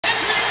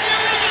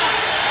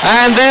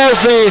And there's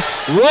the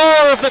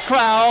roar of the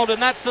crowd,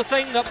 and that's the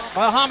thing that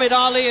Muhammad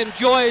Ali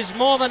enjoys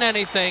more than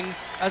anything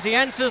as he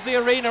enters the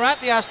arena at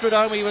the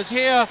Astrodome. He was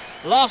here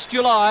last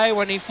July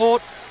when he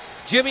fought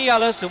Jimmy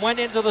Ellis and went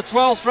into the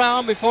 12th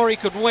round before he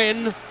could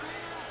win.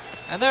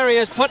 And there he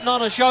is putting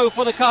on a show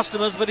for the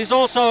customers, but he's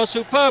also a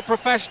superb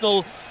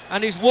professional,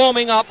 and he's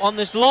warming up on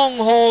this long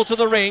haul to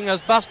the ring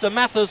as Buster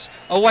Mathis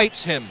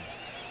awaits him.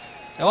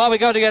 Now, are we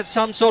going to get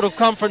some sort of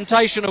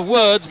confrontation of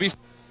words before?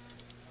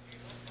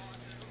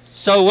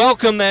 So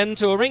welcome then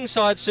to a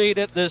ringside seat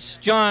at this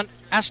giant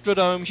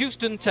Astrodome,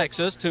 Houston,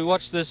 Texas, to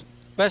watch this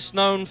best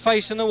known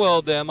face in the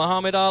world there,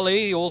 Muhammad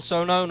Ali,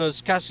 also known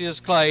as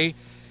Cassius Clay,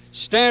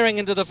 staring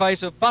into the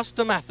face of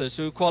Buster Mathis,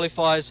 who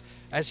qualifies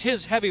as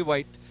his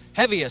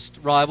heaviest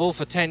rival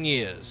for 10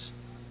 years.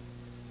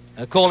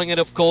 Calling it,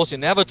 of course,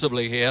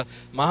 inevitably here,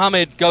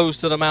 Muhammad goes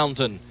to the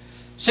mountain.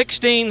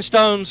 16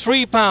 stone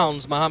 3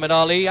 pounds Muhammad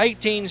Ali,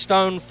 18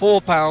 stone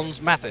 4 pounds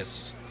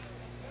Mathis.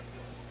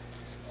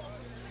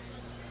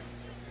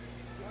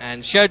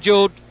 And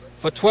scheduled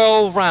for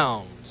 12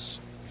 rounds.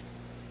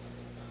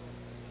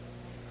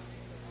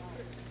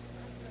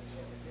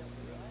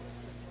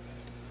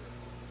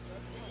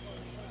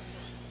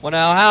 Well,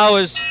 now, how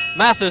is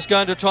Mathis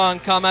going to try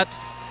and come at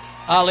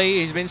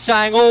Ali? He's been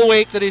saying all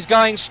week that he's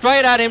going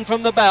straight at him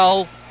from the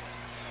bell.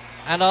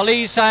 And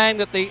Ali's saying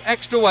that the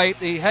extra weight,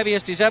 the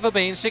heaviest he's ever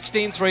been,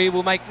 16.3,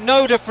 will make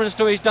no difference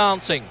to his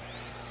dancing.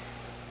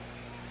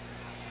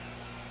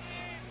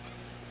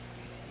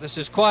 This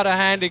is quite a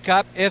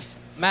handicap if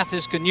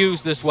Mathis can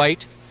use this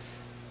weight.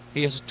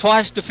 He has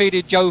twice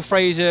defeated Joe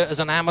Frazier as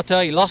an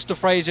amateur. He lost to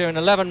Frazier in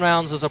 11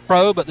 rounds as a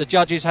pro, but the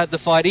judges had the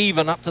fight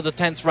even up to the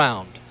 10th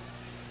round.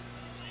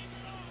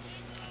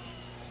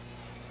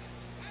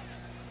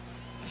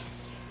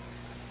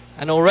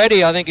 And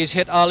already I think he's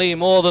hit Ali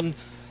more than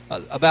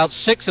about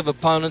 6 of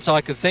opponents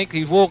I could think.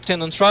 He's walked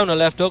in and thrown a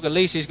left hook. At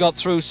least he's got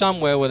through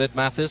somewhere with it,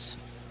 Mathis.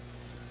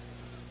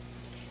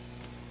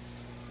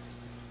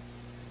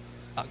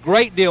 A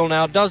great deal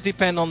now does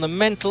depend on the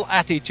mental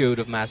attitude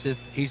of Mathis.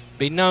 He's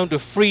been known to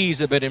freeze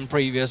a bit in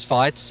previous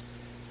fights.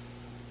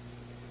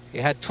 He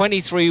had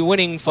 23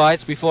 winning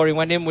fights before he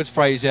went in with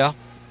Frazier.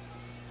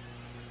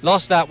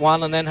 Lost that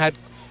one and then had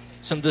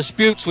some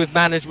disputes with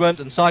management,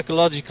 and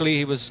psychologically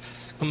he was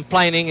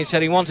complaining. He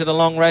said he wanted a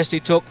long rest. He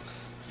took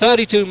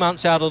 32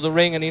 months out of the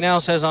ring, and he now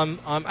says, I'm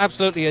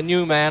absolutely a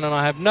new man and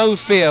I have no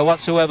fear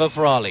whatsoever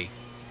for Ali.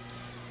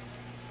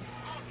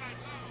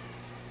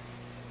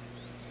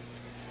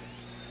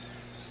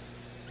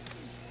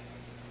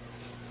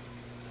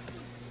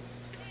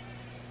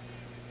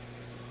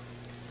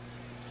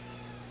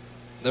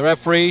 The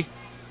referee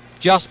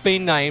just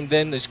been named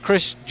then is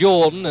Chris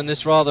Jordan in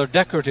this rather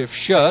decorative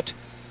shirt.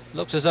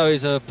 Looks as though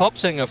he's a pop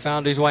singer,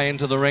 found his way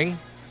into the ring.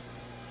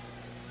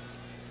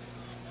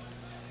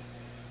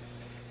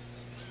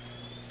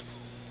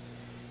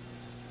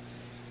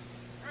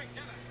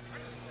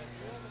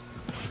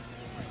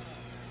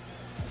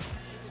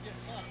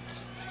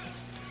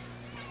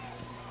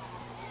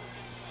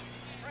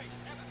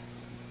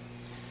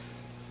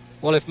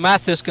 Well, if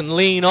Mathis can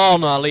lean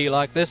on Ali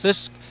like this,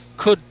 this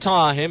could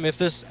tire him. If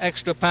this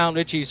extra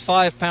poundage, he's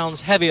 5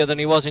 pounds heavier than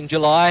he was in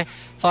July,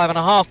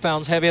 5.5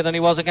 pounds heavier than he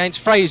was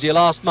against Frazier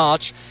last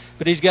March,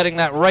 but he's getting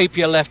that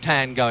rapier left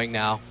hand going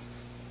now.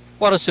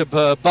 What a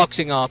superb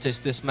boxing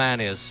artist this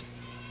man is.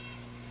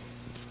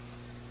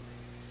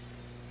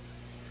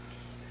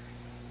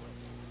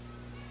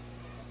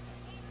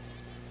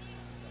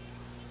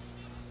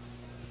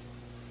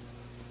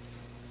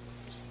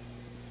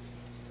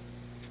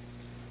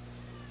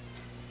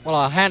 Well,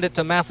 I'll hand it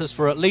to Mathis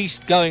for at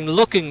least going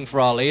looking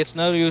for Ali. It's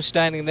no use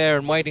standing there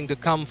and waiting to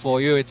come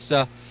for you. It's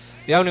the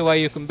only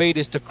way you can beat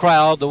is to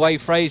crowd the way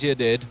Frazier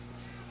did.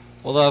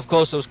 Although, of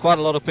course, there was quite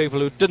a lot of people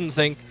who didn't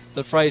think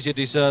that Frazier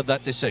deserved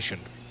that decision.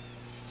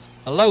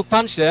 A low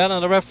punch there,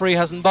 and the referee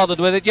hasn't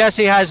bothered with it. Yes,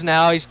 he has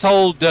now. He's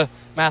told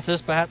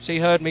Mathis, perhaps he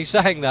heard me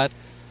saying that.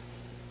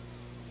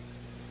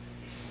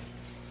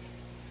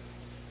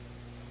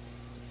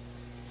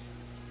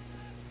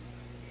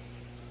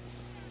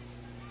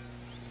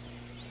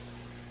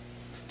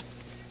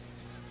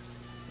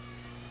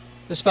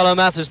 This fellow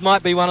Mathis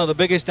might be one of the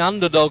biggest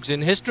underdogs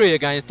in history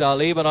against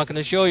Ali, but I can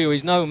assure you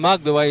he's no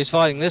mug the way he's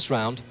fighting this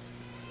round.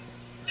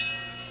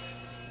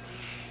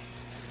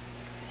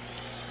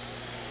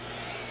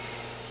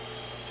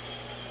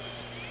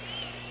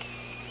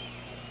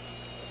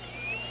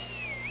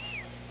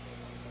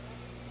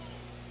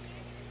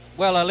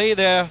 Well, Ali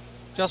there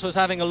just was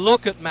having a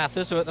look at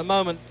Mathis, who at the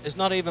moment is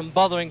not even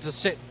bothering to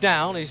sit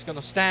down. He's going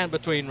to stand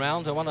between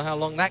rounds. I wonder how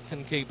long that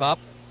can keep up.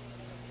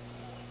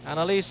 And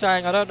Ali's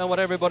saying, I don't know what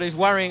everybody's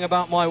worrying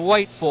about my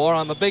weight for.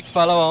 I'm a big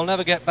fellow. I'll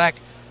never get back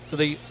to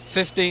the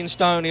 15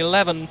 stone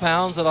 11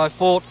 pounds that I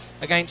fought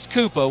against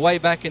Cooper way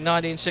back in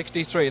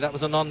 1963. That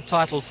was a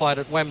non-title fight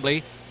at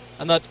Wembley.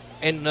 And that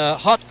in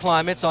hot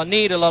climates I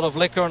need a lot of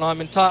liquor and I'm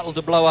entitled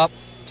to blow up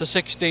to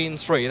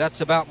 16.3.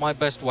 That's about my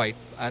best weight.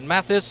 And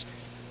Mathis,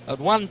 at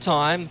one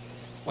time,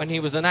 when he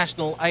was the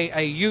national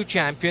AAU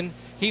champion,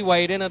 he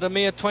weighed in at a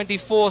mere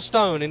 24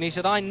 stone, and he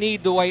said, I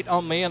need the weight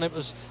on me, and it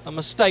was a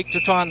mistake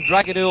to try and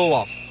drag it all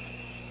off.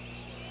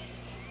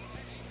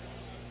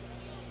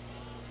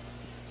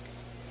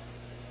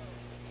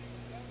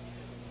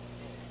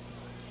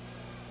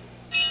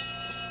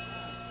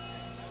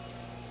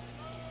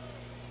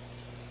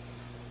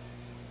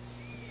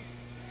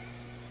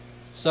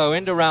 So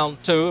into round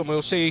 2, and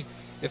we'll see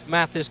if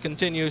Mathis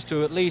continues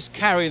to at least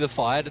carry the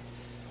fight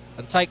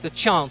and take the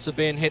chance of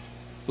being hit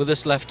with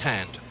this left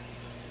hand.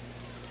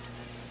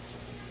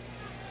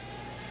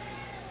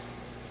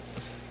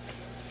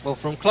 Well,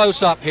 from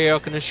close up here, I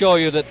can assure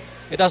you that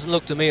it doesn't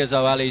look to me as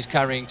though Ali's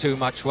carrying too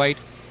much weight.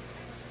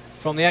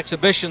 From the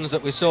exhibitions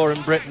that we saw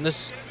in Britain,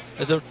 this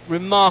is a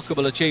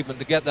remarkable achievement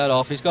to get that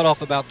off. He's got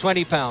off about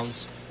 20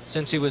 pounds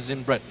since he was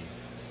in Britain.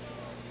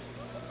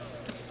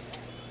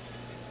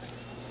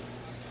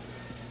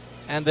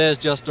 And there's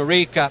just a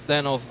recap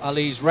then of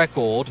Ali's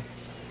record.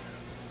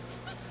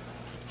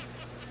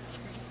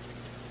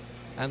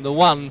 And the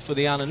one for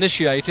the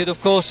uninitiated, of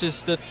course,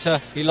 is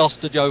that he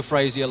lost to Joe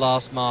Frazier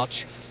last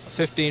March,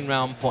 15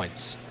 round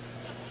points.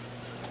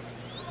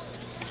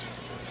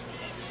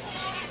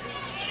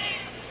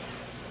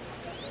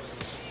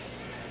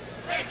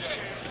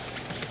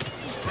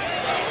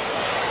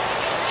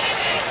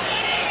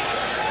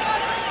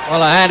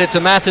 Well, I hand it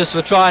to Mathis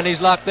for trying his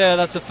luck there.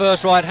 That's the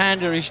first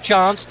right-hander he's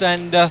chanced,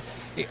 and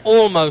he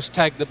almost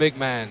tagged the big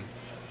man.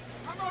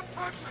 Come on,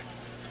 Patrick!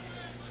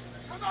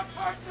 Come on,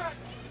 Patrick!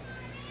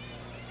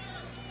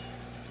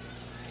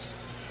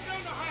 You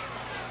don't know how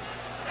to...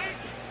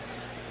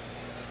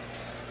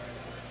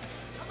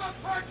 Come on,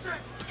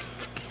 Patrick!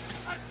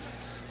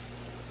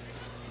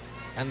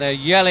 And they're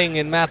yelling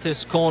in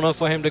Mathis' corner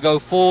for him to go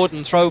forward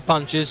and throw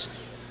punches,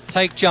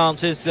 take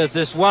chances. There's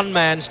this one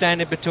man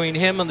standing between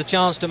him and the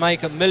chance to make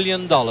 $1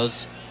 million.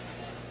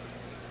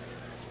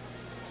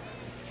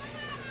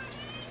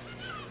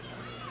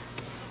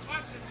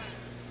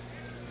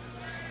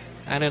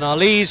 And in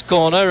Ali's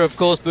corner, of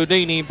course,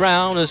 Boudini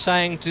Brown is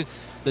saying to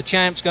the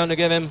champ's going to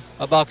give him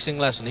a boxing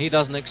lesson. He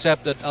doesn't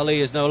accept that Ali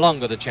is no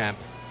longer the champ.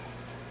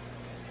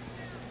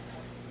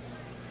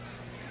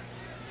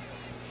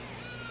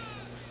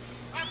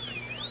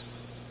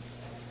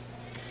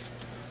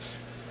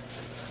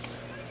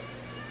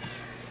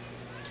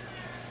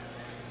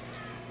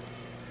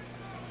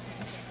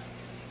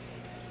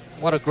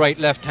 What a great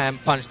left-hand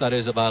punch that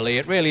is of Ali.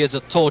 It really is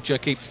a torture,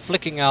 keeps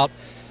flicking out,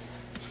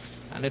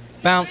 and it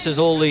bounces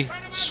all the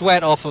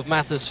sweat off of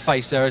Mathis'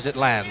 face there as it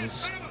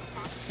lands.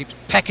 Keeps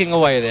pecking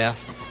away there.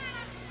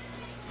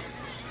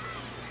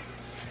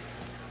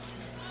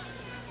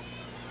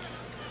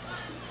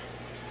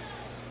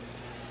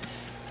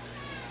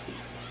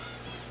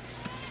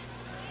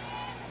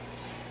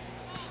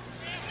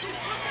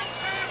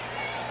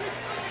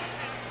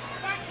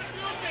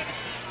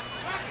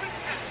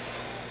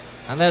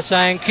 And they're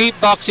saying, keep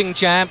boxing,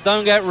 champ,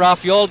 don't get rough,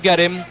 you'll get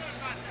him.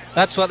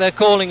 That's what they're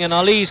calling in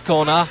Ali's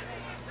corner.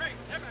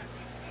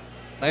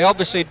 They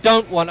obviously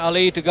don't want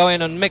Ali to go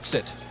in and mix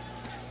it.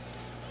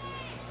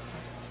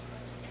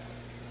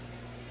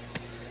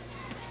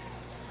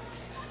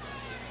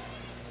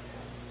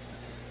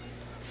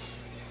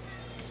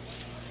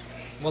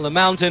 Well, the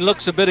mountain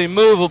looks a bit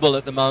immovable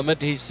at the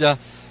moment. He's a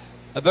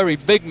very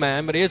big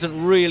man, but he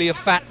isn't really a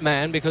fat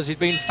man because he's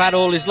been fat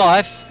all his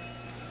life.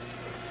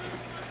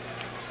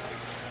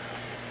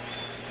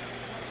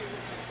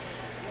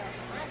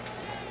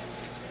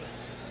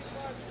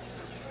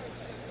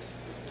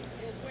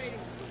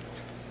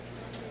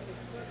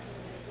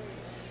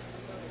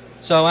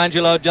 So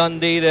Angelo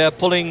Dundee there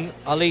pulling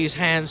Ali's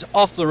hands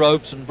off the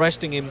ropes and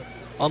resting him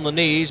on the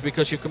knees,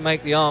 because you can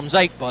make the arms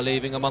ache by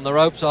leaving him on the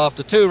ropes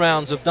after 2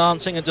 rounds of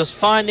dancing and just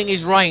finding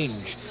his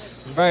range.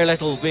 And very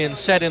little being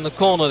said in the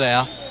corner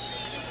there.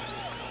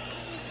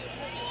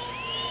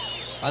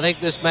 I think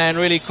this man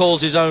really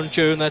calls his own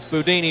tune. That's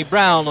Boudini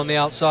Brown on the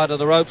outside of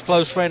the ropes,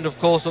 close friend of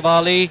course of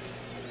Ali,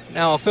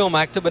 now a film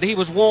actor, but he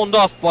was warned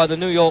off by the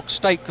New York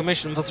State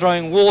Commission for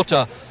throwing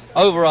water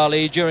over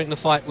Ali during the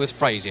fight with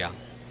Frazier.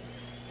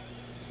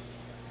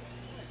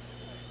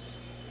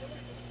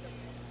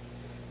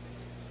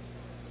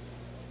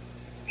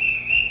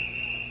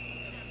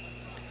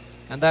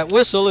 And that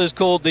whistle is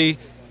called the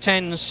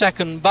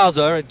 10-second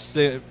buzzer. It's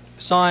the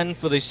sign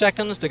for the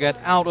seconds to get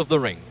out of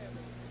the ring.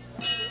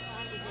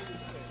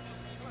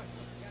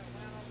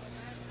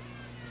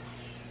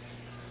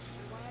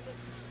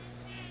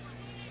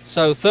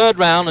 So 3rd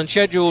round and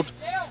scheduled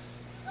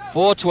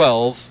for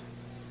 12.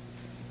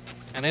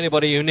 And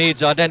anybody who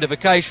needs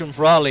identification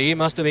for Ali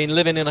must have been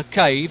living in a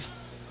cave.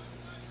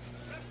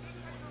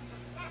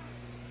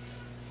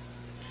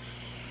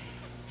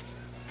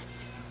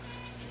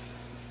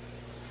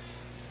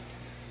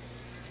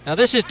 Now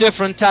this is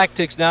different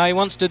tactics now. He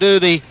wants to do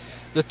the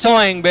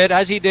toying bit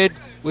as he did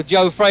with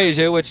Joe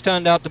Frazier, which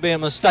turned out to be a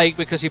mistake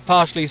because he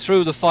partially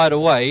threw the fight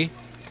away.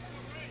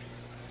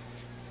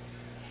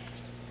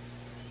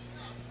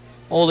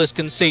 All this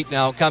conceit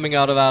now coming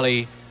out of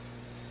Ali.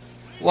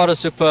 What a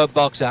superb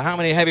boxer. How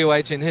many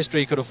heavyweights in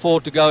history could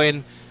afford to go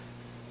in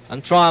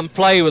and try and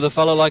play with a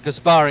fellow like a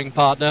sparring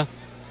partner.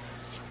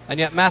 And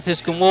yet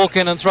Mathis can walk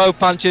in and throw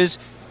punches.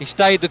 He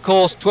stayed the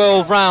course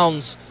 12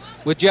 rounds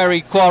with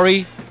Jerry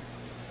Quarry,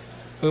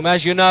 whom,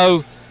 as you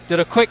know, did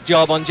a quick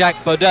job on Jack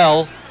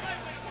Bodell.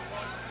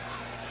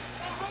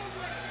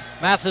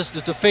 Mathis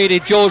has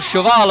defeated George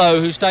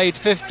Chavallo, who stayed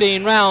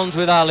 15 rounds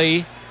with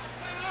Ali.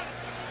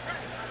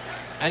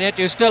 And yet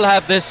you still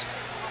have this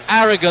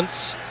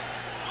arrogance.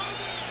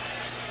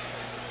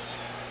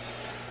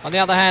 On the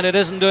other hand, it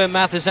isn't doing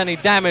Mathis any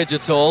damage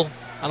at all.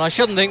 And I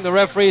shouldn't think the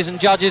referees and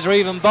judges are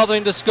even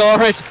bothering to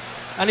score it.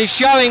 And he's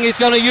showing he's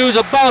going to use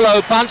a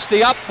bolo punch,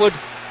 the upward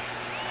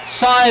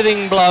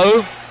scything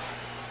blow.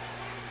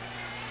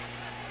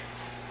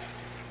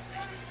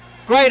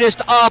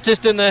 Greatest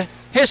artist in the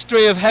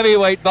history of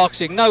heavyweight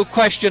boxing, no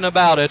question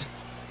about it.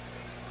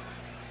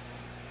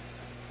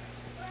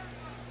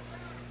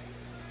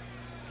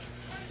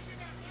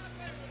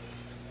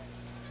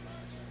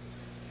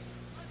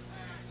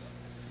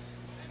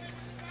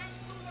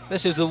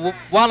 This is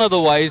one of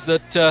the ways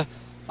that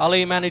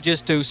Ali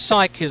manages to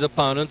psych his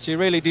opponents. He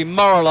really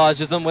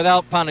demoralizes them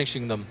without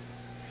punishing them.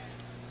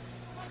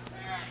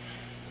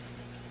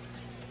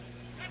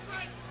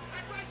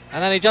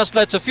 And then he just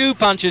lets a few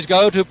punches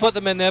go to put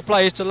them in their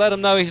place, to let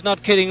them know he's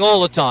not kidding all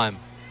the time.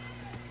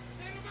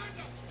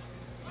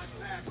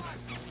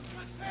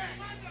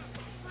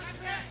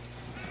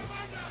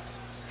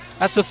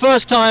 That's the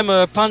first time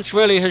a punch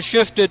really has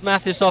shifted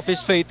Mathis off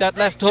his feet. That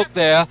left hook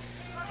there,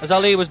 as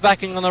Ali was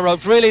backing on the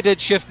ropes, really did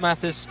shift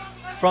Mathis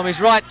from his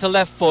right to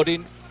left foot.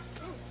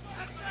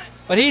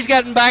 But he's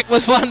getting back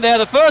with one there.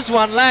 The first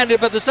one landed,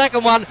 but the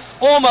second one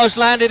almost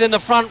landed in the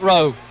front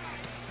row.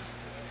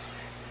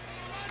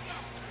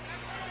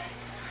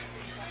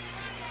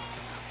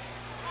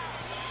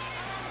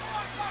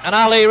 And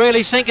Ali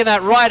really sinking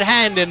that right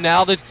hand in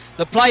now. The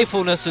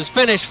playfulness is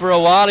finished for a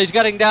while. He's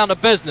getting down to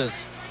business.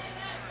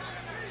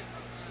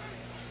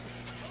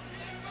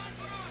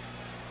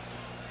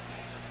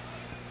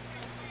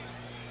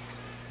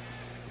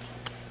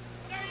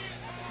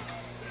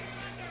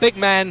 Big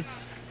man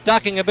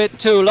ducking a bit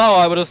too low.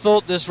 I would have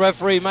thought this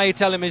referee may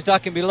tell him he's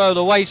ducking below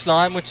the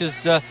waistline, which is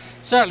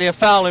certainly a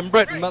foul in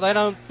Britain, but they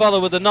don't bother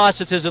with the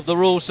niceties of the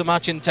rules so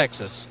much in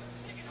Texas.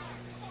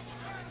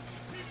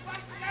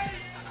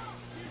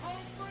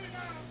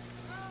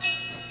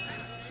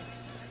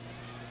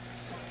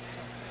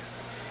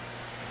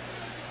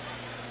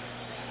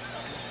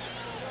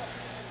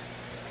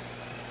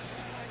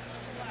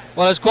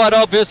 Well, it's quite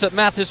obvious that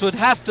Mathis would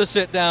have to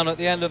sit down at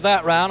the end of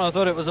that round. I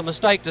thought it was a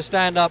mistake to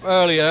stand up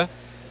earlier.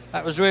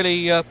 That was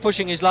really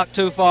pushing his luck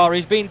too far.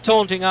 He's been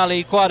taunting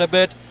Ali quite a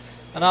bit,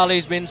 and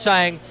Ali's been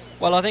saying,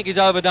 well, I think he's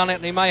overdone it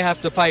and he may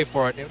have to pay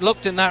for it. It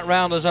looked in that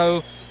round as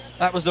though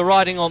that was the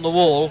writing on the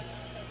wall.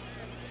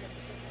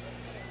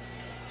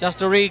 Just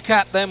to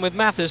recap then, with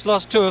Mathis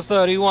lost 2 of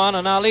 31,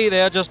 and Ali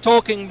there just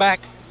talking back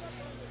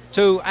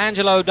to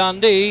Angelo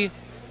Dundee,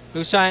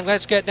 who's saying,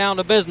 let's get down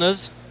to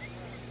business.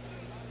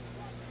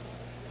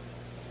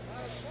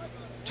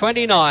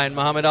 29,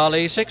 Muhammad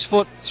Ali, 6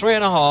 foot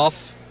 3.5,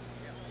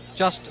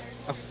 just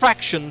a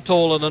fraction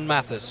taller than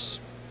Mathis.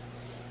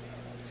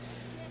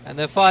 And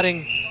they're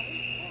fighting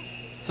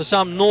for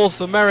some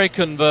North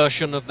American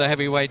version of the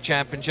Heavyweight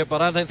Championship,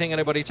 but I don't think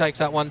anybody takes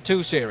that one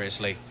too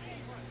seriously.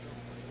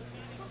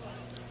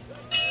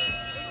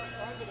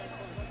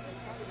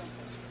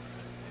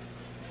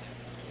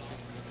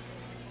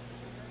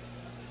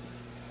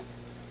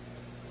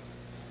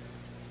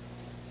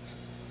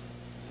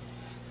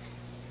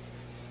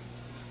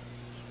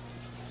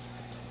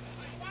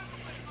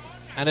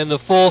 And in the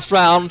 4th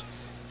round,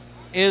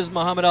 is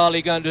Muhammad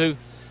Ali going to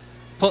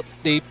put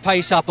the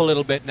pace up a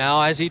little bit now,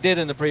 as he did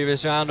in the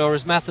previous round, or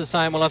is Mathis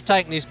saying, well, I've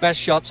taken his best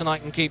shots and I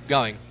can keep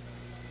going?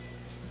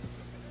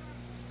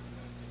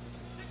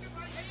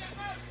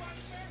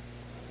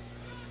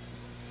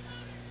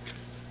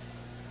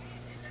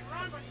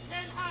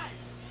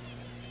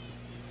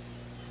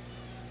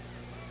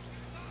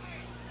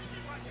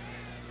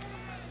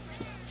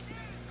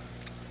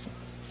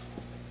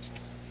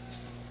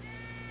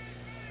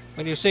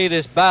 When you see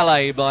this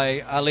ballet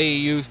by Ali,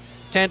 you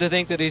tend to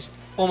think that he's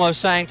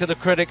almost saying to the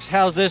critics,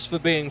 how's this for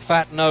being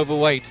fat and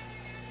overweight?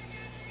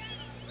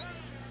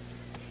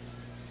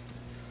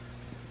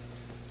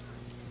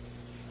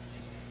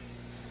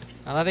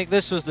 And I think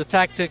this was the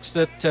tactics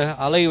that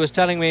Ali was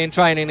telling me in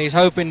training. He's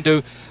hoping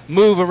to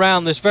move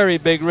around this very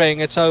big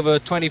ring. It's over a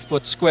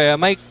 20-foot square.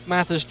 Make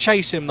Mathis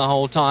chase him the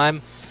whole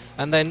time,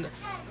 and then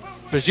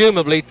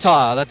presumably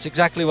tire. That's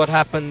exactly what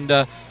happened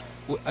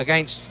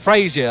against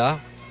Frazier.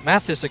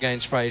 Mathis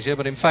against Frazier,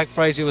 but in fact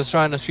Frazier was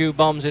throwing a few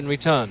bombs in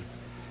return.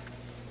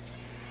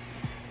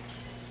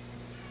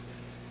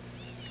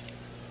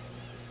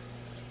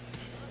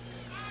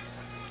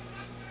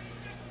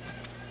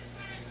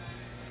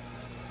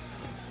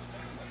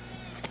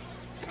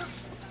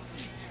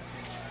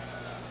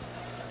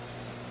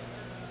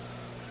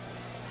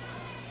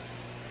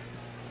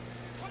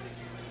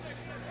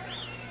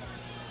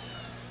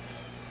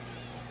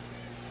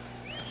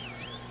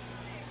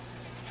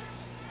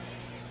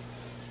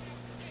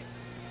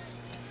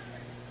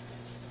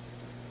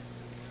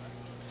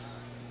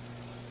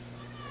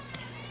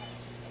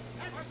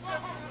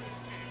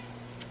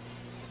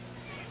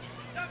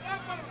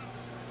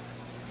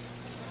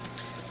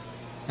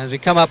 As we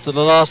come up to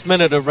the last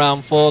minute of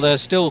round 4, they're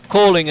still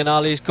calling in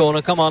Ali's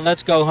corner, come on,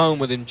 let's go home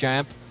with him,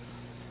 champ.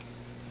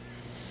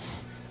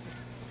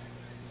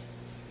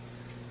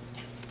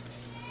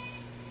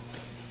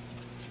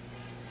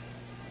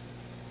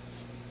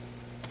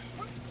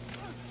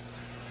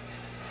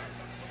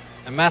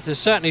 And Mathis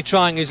certainly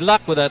trying his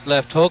luck with that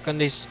left hook, and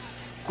he's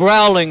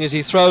growling as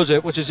he throws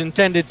it, which is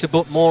intended to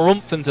put more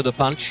oomph into the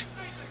punch.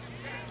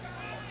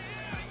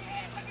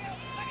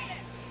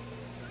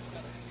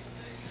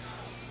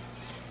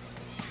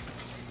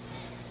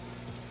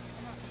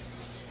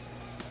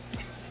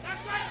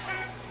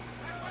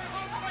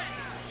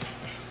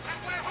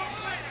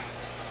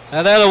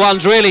 Now they're the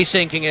ones really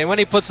sinking in. When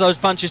he puts those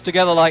punches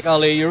together like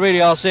Ali, you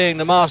really are seeing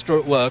the master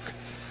at work.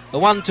 The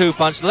 1-2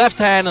 punch, the left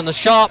hand and the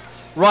sharp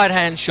right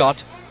hand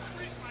shot.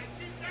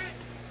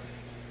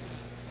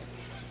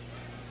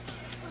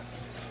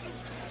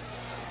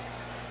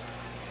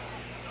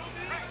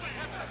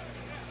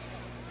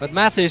 But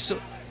Mathis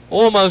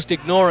almost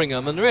ignoring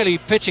him and really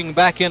pitching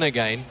back in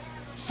again,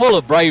 full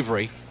of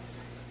bravery.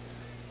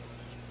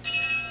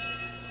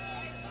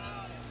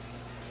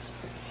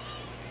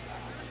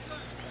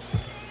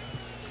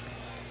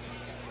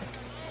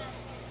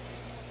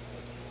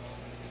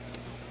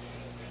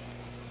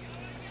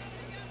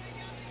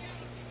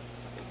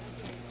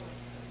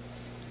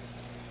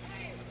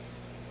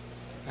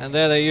 And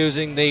there they're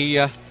using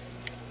the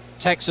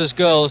Texas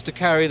girls to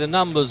carry the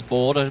numbers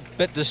board. A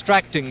bit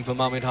distracting for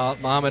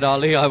Muhammad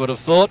Ali, I would have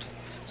thought.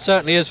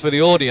 Certainly is for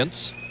the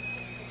audience.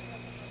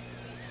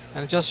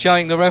 And just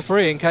showing the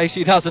referee in case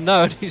he doesn't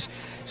know it. He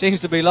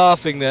seems to be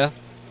laughing there.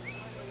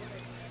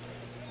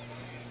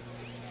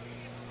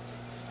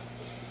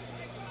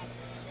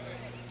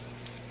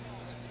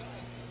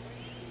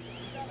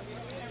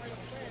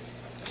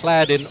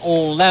 Clad in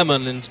all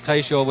lemon in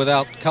case you're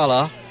without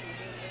colour.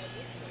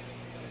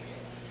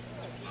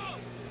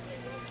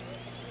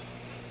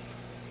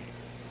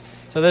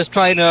 So there's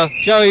trainer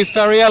Joey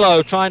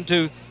Ferriello trying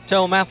to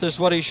tell Mathis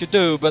what he should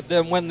do, but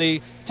then when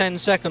the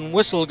 10-second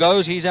whistle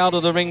goes, he's out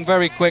of the ring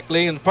very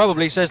quickly and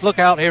probably says, look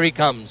out, here he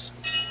comes.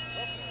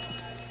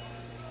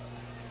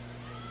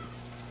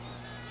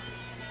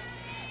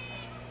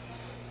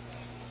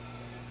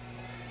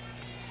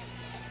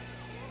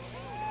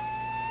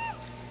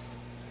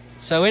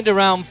 So into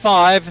round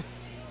 5,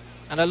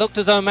 and it looked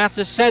as though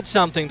Mathis said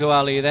something to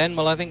Ali then.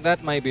 Well, I think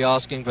that may be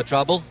asking for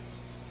trouble.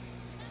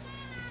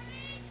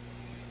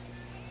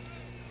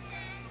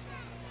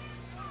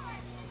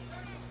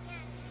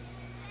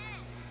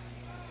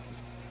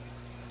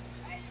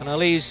 And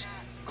Ali's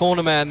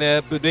corner man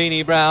there,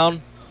 Boudini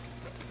Brown,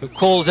 who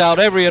calls out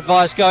every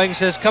advice going,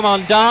 says, come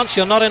on, dance,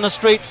 you're not in a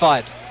street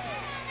fight.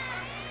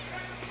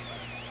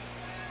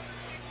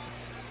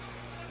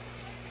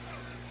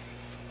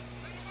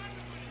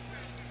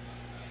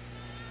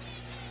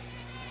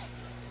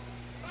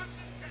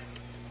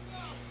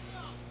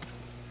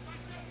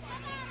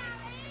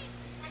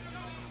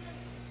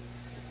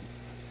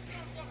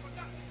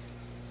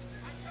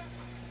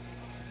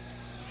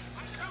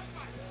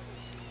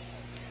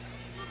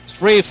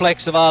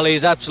 Reflex of Ali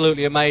is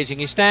absolutely amazing.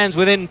 He stands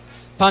within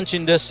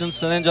punching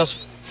distance and then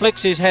just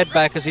flicks his head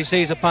back as he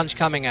sees a punch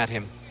coming at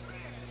him.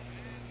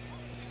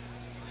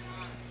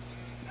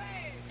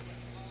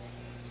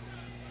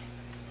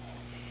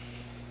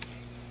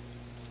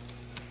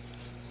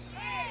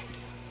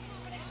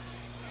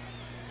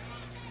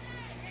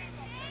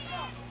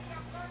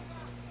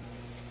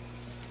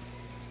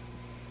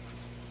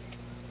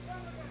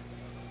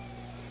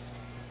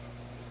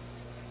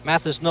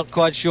 Mathis not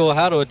quite sure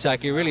how to attack.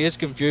 He really is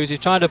confused. He's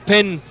trying to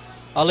pin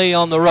Ali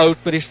on the rope,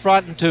 but he's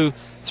frightened to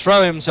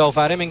throw himself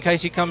at him in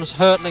case he comes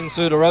hurtling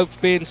through the ropes,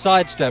 being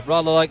sidestepped,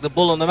 rather like the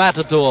bull on the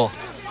matador.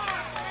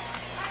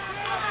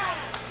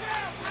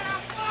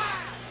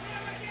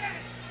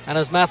 And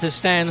as Mathis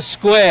stands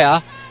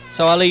square,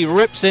 so Ali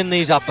rips in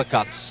these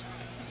uppercuts.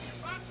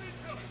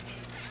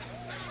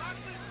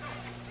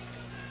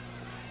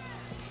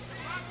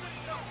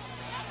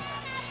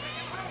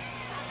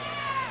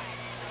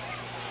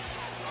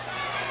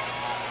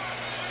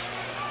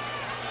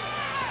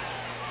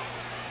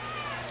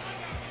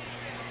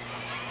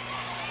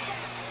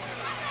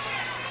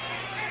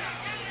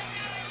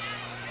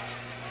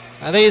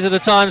 And these are the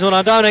times when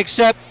I don't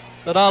accept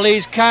that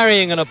Ali's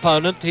carrying an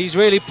opponent. He's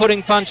really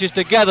putting punches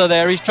together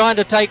there. He's trying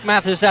to take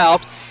Mathis out,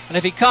 and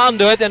if he can't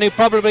do it, then he'll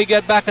probably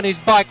get back on his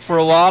bike for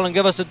a while and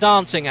give us a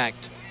dancing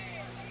act.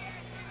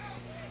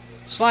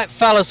 Slight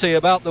fallacy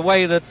about the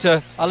way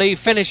that Ali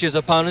finishes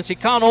opponents. He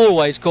can't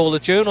always call the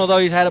tune, although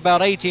he's had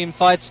about 18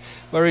 fights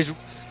where he's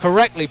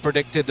correctly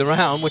predicted the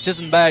round, which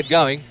isn't bad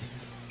going.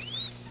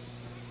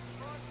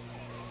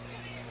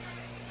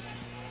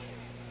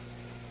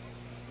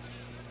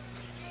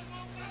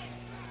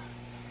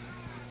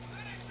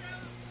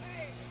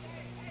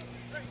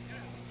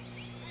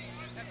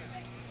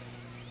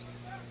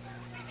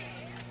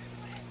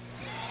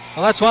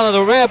 Well, that's one of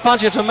the rare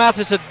punches from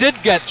Mathis that did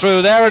get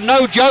through there, and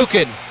no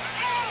joking.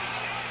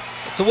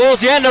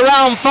 towards the end of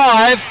round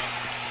 5.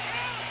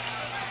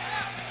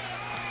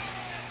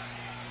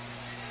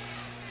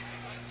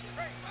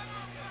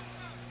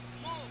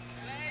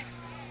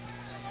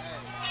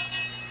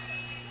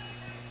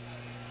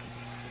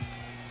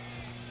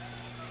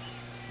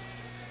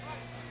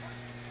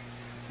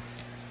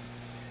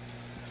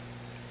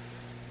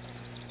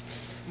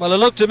 Well, it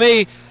looked to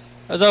me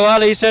as though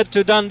Ali said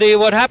to Dundee,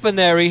 what happened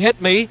there? He hit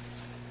me,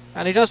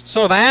 and he just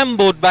sort of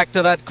ambled back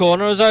to that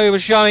corner as though he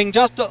was showing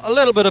just a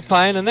little bit of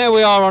pain, and there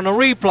we are on a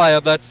replay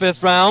of that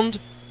 5th round.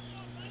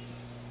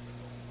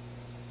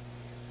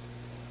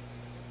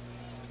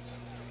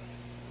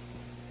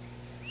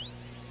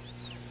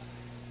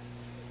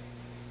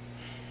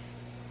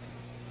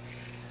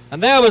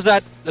 And there was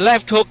that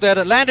left hook there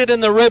that landed in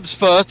the ribs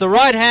first, the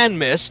right hand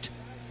missed.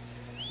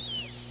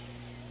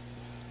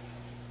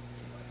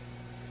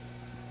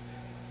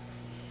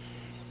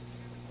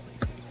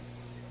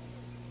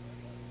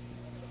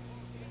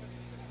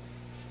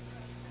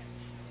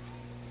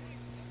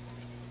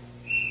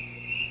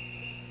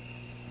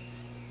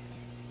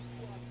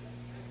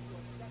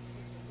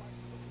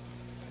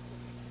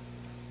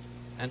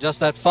 And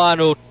just that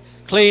final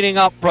cleaning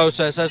up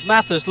process as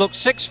Mathis looks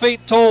 6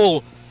 feet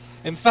tall.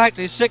 In fact,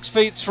 he's 6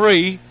 feet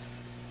 3.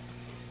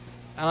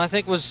 And I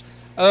think was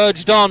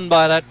urged on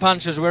by that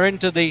punch as we're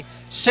into the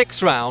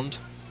 6th round.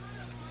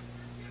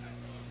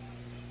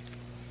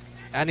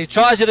 And he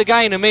tries it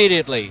again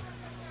immediately.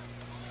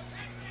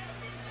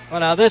 Well,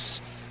 now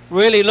this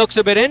really looks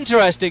a bit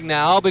interesting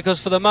now,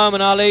 because for the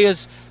moment Ali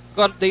has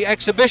got the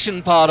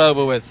exhibition part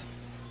over with.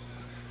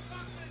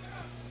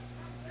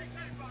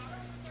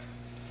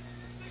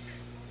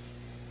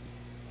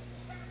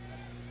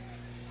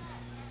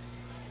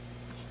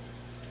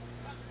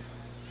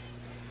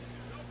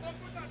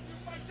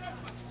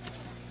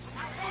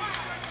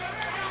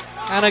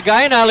 And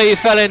again Ali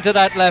fell into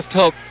that left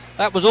hook.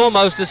 That was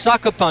almost a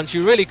sucker punch.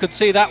 You really could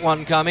see that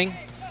one coming.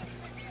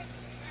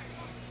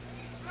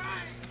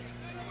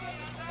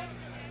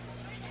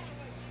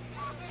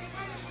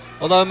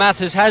 Although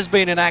Mathis has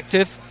been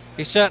inactive,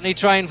 he's certainly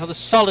trained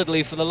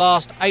solidly for the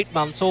last 8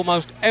 months,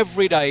 almost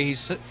every day. He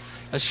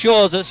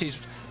assures us he's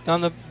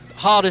done the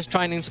hardest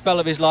training spell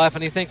of his life,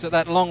 and he thinks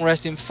that long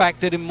rest in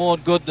fact did him more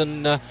good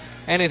than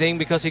anything,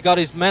 because he got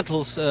his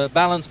mental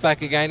balance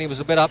back again. He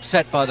was a bit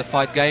upset by the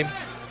fight game.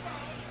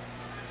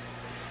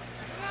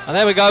 And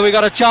there we go, we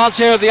got a chance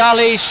here of the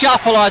Ali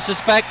shuffle, I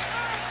suspect.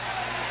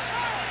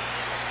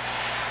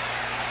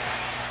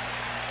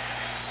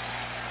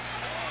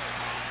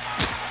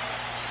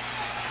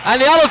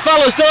 And the other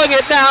fellow's doing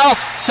it now,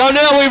 so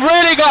now we've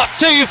really got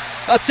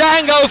a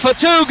tango for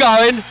 2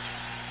 going.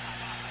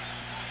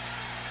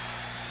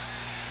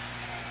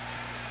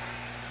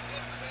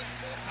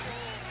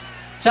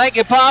 Take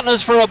your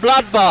partners for a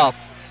bloodbath.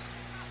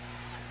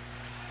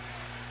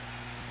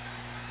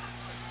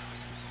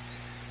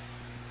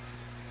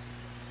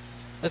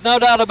 There's no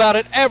doubt about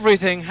it,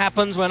 everything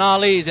happens when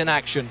Ali's in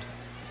action.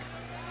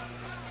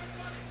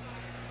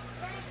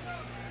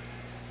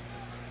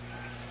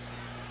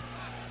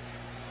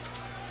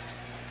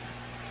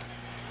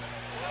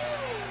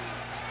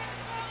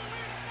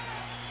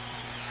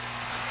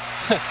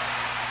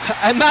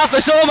 And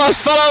Mathis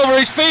almost fell over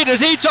his feet as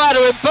he tried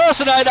to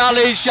impersonate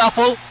Ali's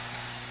shuffle.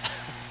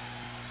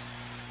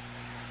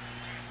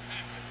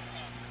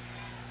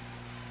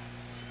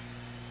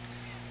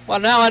 Well,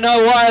 now I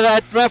know why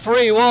that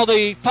referee wore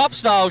the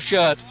pop-style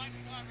shirt.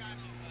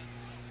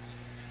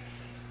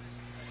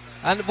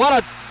 And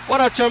what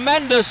a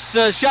tremendous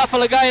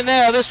shuffle again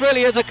there. This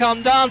really is a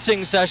come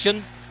dancing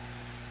session.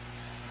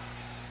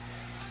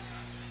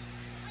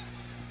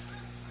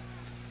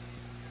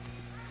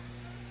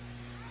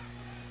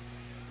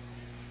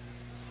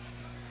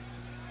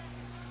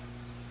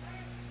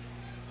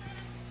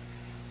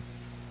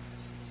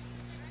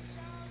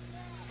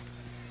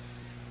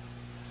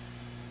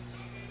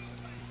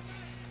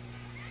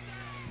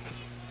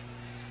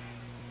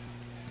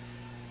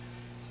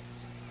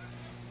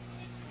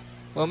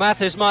 Well,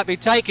 Mathis might be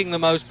taking the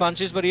most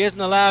punches, but he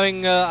isn't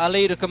allowing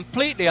Ali to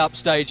completely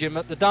upstage him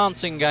at the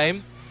dancing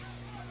game.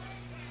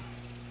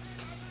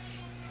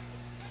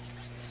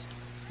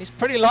 He's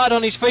pretty light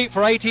on his feet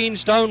for 18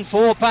 stone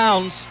 4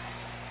 pounds.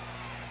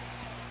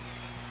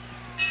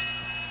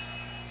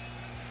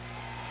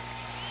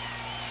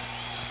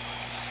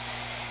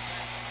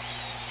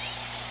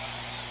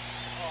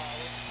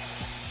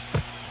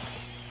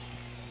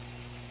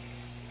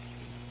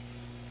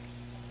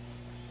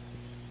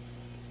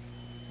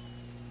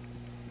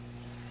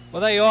 Well,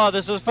 there you are.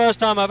 This is the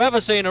first time I've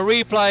ever seen a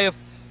replay of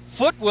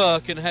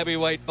footwork in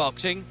heavyweight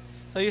boxing.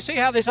 So you see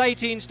how this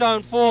 18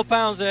 stone 4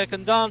 pounds there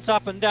can dance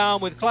up and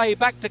down with Clay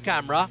back to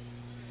camera.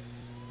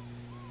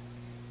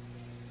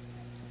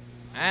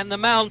 And the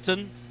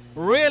mountain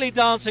really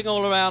dancing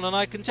all around. And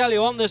I can tell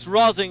you on this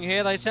rosin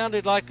here, they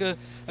sounded like a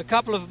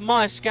couple of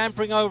mice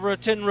scampering over a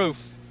tin roof.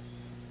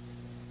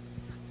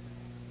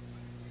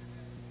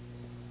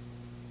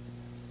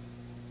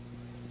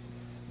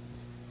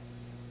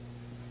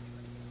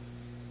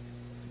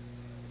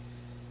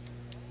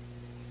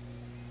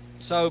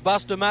 So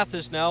Buster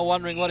Mathis now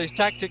wondering what his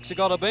tactics have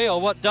got to be, or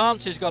what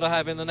dance he's got to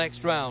have in the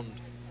next round.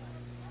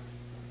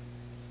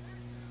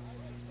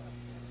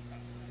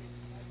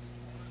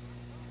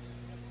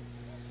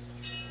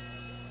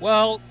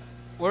 Well,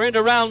 we're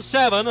into round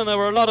 7, and there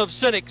were a lot of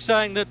cynics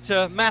saying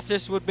that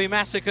Mathis would be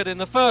massacred in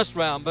the first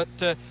round,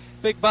 but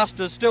Big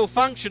Buster's still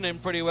functioning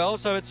pretty well,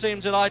 so it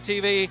seems that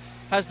ITV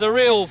has the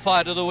real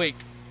fight of the week.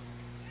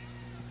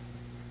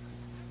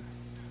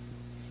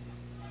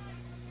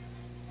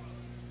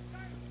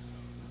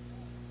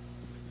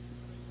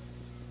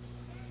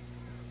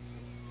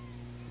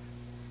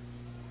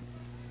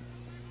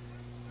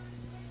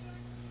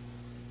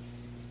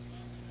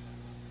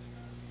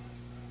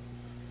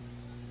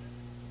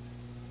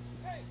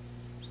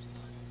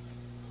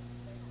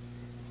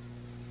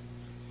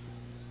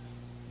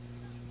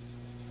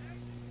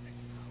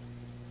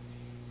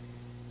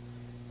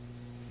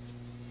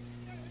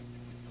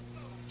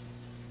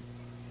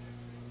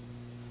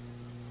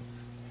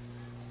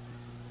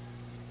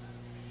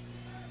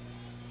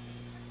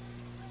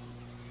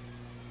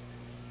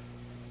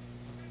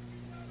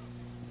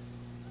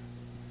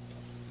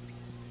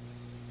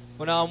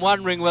 Well, now I'm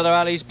wondering whether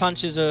Ali's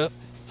punches are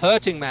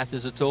hurting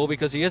Mathis at all,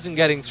 because he isn't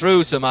getting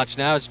through so much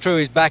now. It's true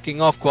he's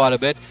backing off quite a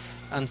bit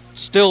and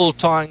still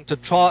trying to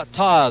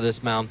tire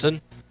this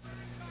mountain.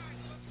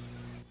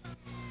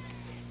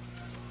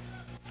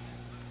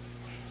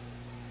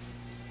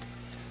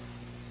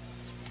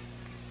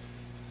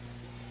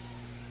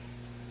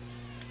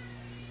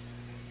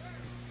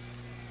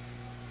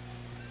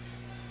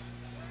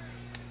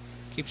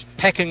 Keeps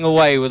pecking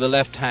away with the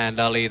left hand,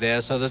 Ali,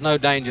 there, so there's no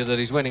danger that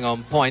he's winning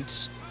on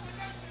points.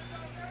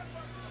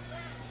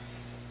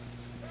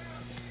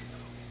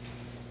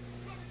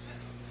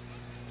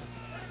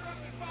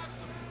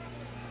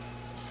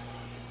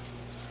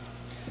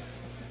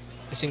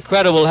 It's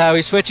incredible how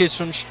he switches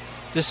from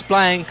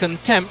displaying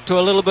contempt to a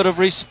little bit of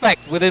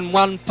respect within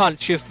one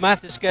punch. If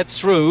Mathis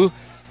gets through,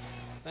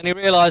 then he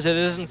realises it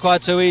isn't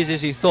quite so easy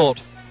as he thought.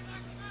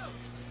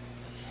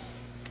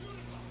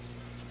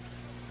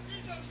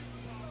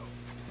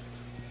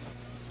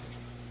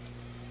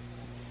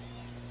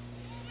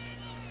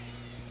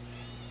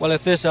 Well,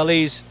 if this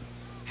Ali's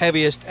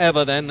heaviest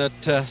ever then at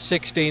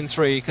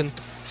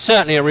 16-3,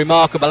 certainly a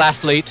remarkable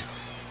athlete.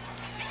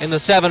 In the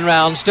 7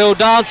 rounds, still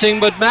dancing,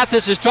 but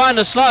Mathis is trying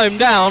to slow him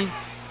down.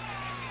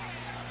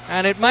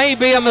 And it may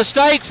be a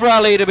mistake for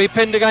Ali to be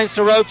pinned against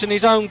the ropes in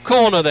his own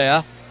corner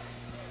there.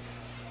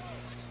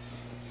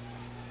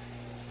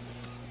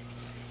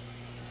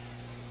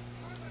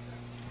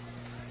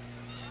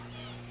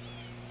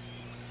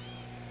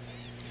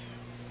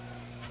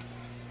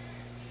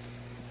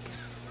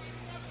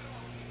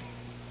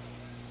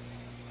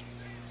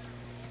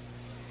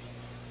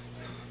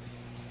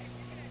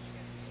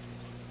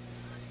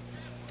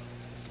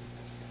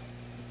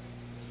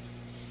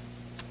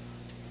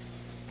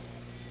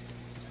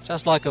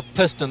 Just like a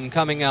piston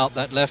coming out,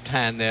 that left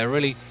hand there.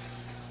 Really,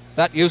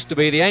 that used to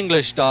be the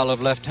English style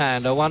of left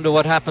hand. I wonder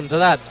what happened to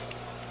that.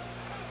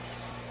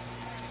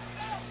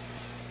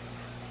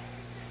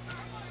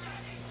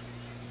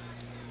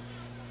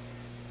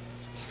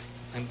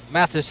 And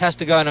Mathis has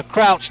to go in a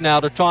crouch now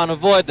to try and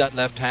avoid that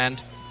left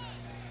hand.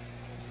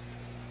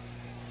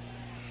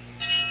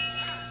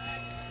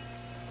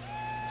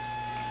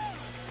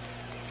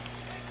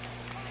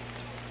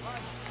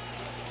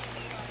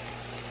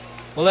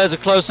 Well, there's a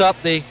close-up,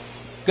 the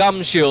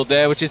gum shield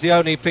there, which is the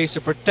only piece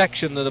of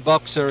protection that a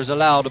boxer is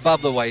allowed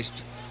above the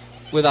waist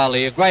with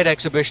Ali. A great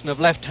exhibition of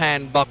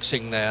left-hand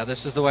boxing there.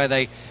 This is the way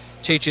they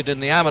teach it in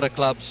the amateur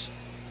clubs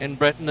in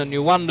Britain, and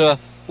you wonder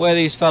where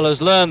these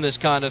fellows learn this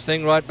kind of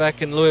thing right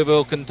back in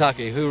Louisville,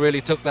 Kentucky. Who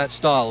really took that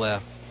style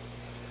there?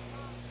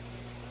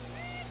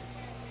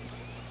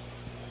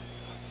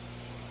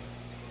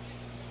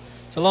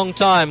 It's a long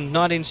time,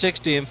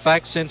 1960 in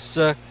fact, since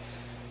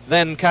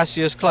then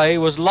Cassius Clay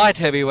was light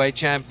heavyweight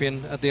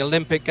champion at the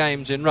Olympic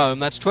Games in Rome.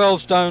 That's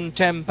 12 stone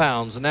 10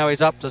 pounds, and now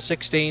he's up to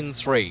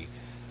 16-3.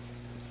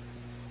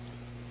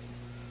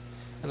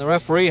 And the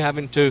referee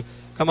having to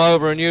come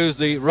over and use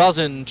the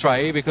rosin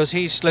tray because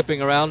he's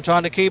slipping around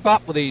trying to keep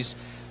up with these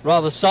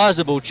rather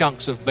sizable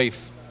chunks of beef.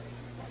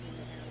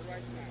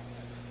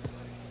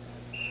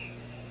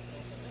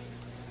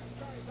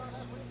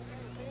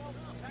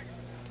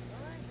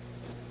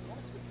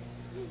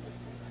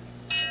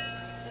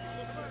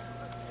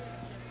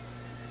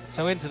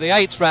 So into the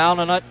 8th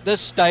round, and at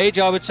this stage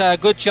I would say a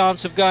good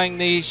chance of going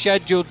the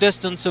scheduled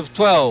distance of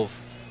 12,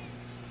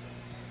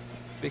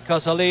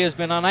 because Ali has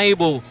been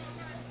unable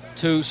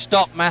to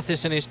stop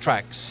Mathis in his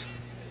tracks.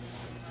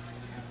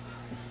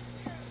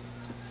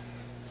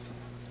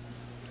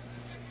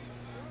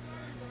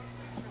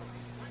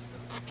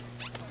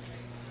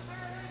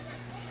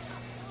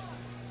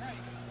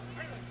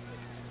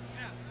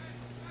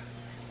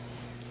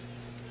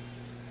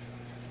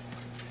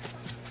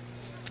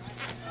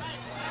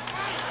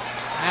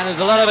 And there's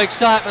a lot of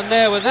excitement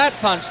there with that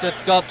punch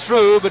that got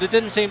through, but it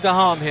didn't seem to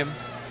harm him.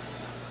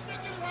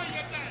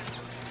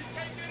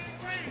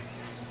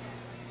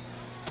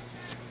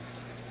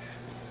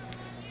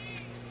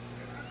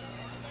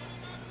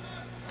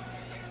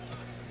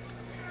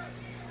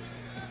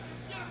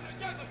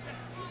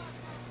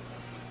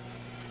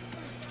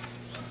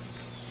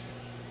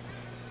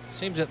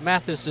 Seems that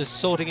Mathis is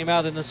sorting him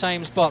out in the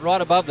same spot right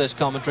above this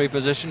commentary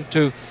position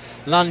to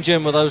lunge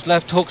in with those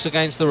left hooks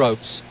against the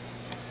ropes.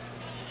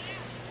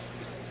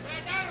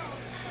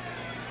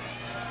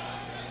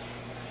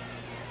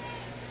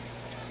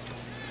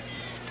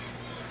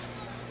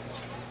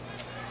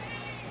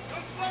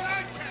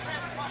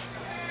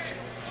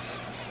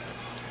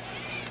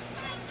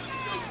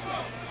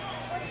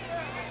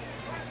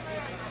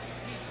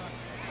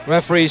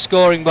 Referee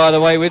scoring, by the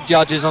way, with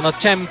judges on a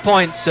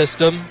 10-point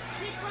system.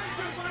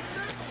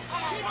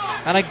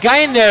 And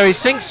again there he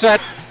sinks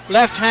that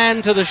left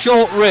hand to the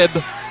short rib.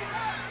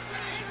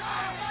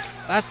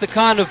 That's the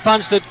kind of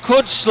punch that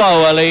could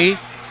slow Ali.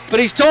 But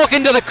he's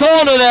talking to the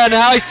corner there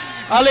now.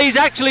 Ali's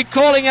actually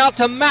calling out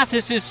to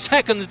Mathis his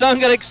seconds.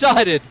 Don't get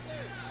excited.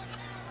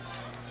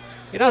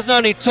 He doesn't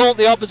only taunt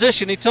the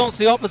opposition, he taunts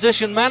the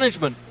opposition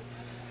management.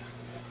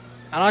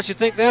 And I should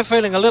think they're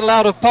feeling a little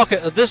out of pocket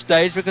at this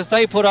stage, because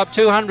they put up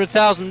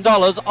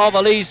 $200,000 of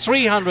Ali's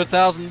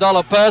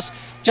 $300,000 purse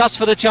just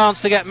for the chance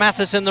to get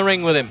Mathis in the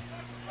ring with him.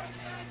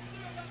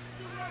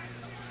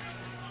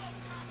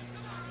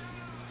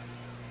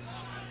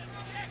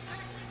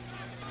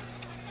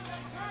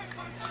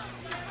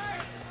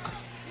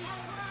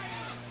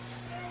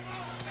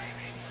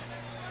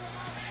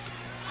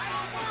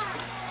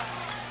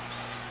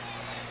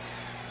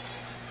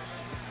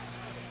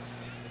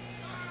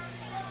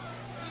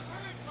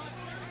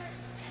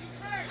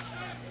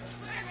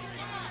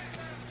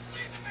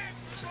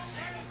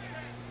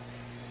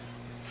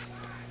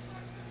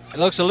 It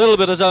looks a little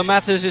bit as though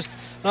Mathis is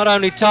not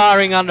only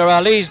tiring under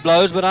Ali's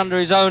blows, but under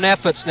his own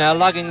efforts now,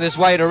 lugging this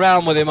weight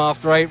around with him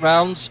after 8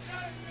 rounds.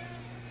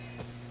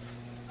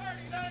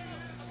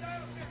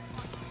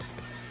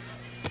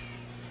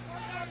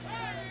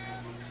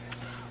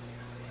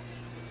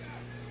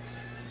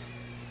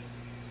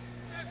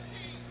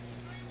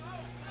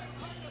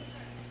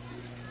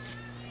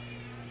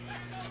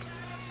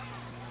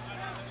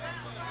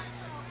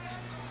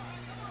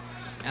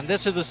 And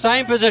this is the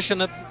same position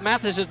that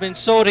Mathis has been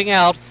sorting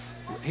out.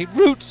 He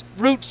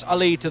roots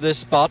Ali to this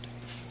spot.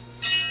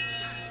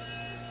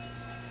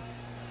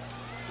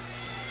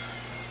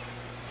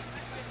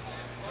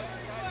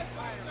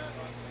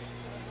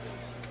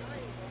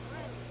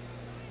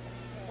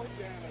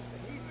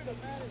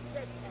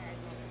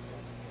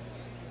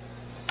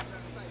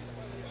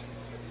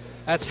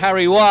 That's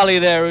Harry Wiley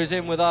there, who's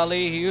in with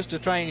Ali. He used to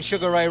train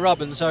Sugar Ray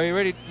Robinson, so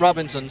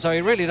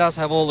he really does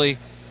have all the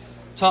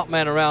top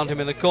men around him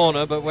in the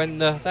corner, but when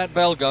that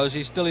bell goes,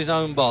 he's still his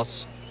own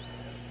boss.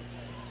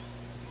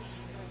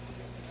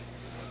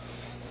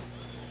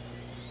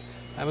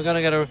 And we're going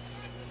to get a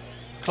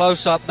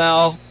close-up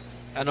now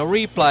and a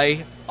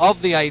replay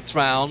of the 8th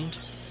round,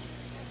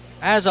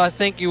 as I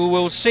think you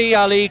will see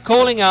Ali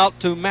calling out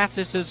to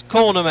Mathis's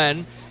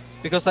cornermen,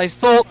 because they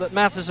thought that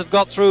Mathis had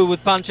got through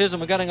with punches and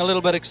were getting a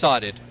little bit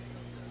excited.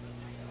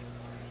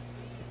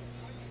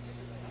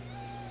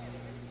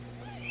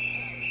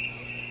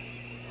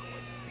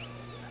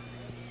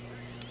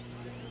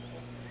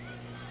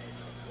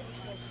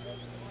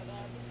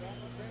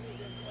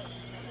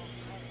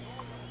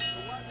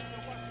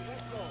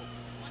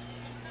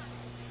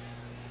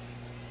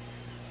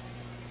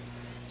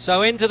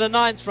 So into the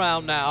 9th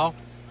round now.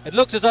 It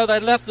looks as though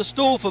they'd left the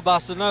stool for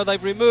Buster. No,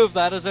 they've removed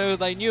that, as though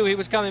they knew he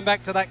was coming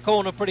back to that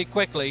corner pretty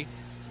quickly.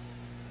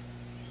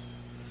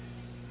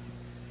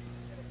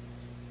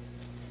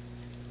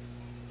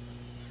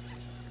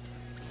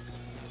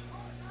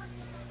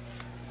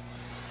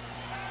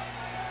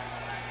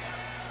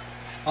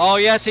 Oh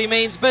yes, he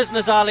means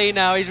business, Ali,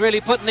 now. He's really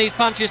putting these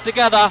punches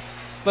together.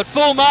 But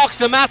full marks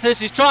to Mathis.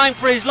 He's trying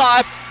for his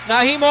life.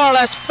 Now he more or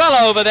less fell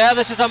over there.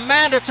 This is a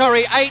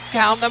mandatory 8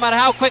 count, no matter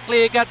how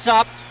quickly he gets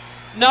up.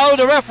 No,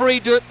 the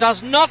referee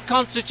does not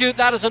constitute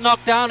that as a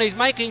knockdown. He's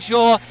making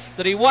sure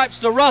that he wipes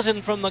the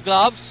rosin from the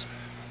gloves.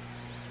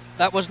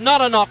 That was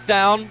not a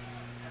knockdown.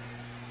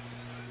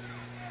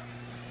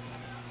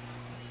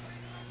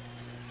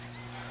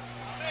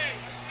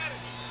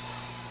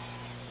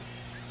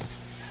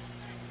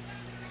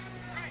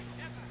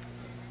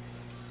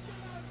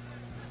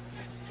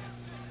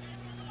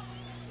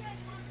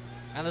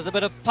 And there's a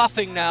bit of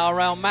puffing now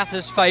around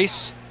Mathis'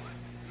 face.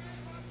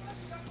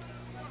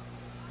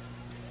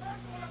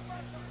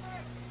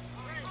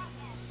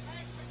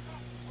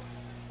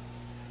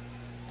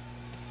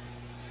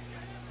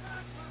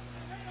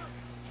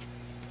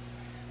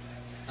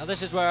 Now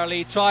this is where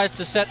Ali tries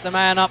to set the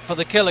man up for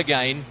the kill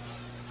again.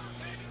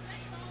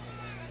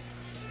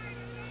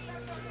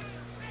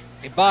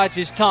 He bides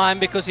his time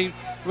because he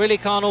really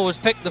can't always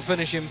pick the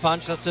finishing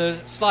punch. That's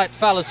a slight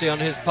fallacy on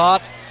his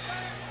part.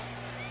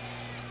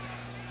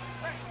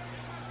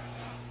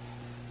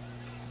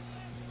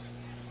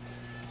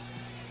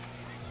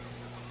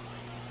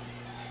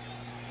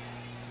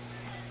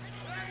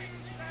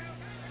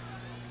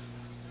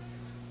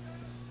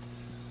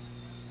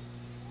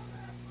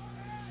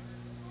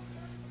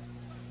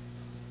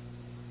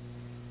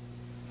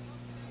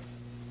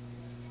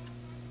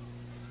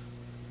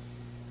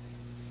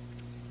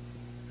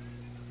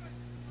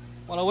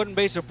 Well, I wouldn't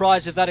be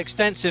surprised if that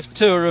extensive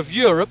tour of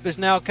Europe is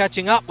now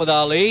catching up with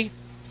Ali.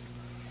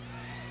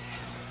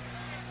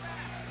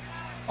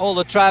 All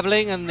the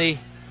travelling and the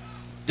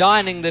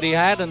dining that he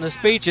had and the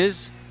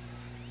speeches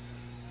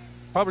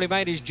probably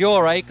made his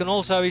jaw ache, and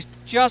also he's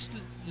just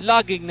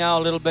lugging now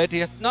a little bit.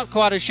 He's not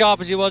quite as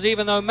sharp as he was,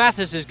 even though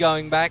Mathis is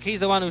going back.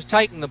 He's the one who's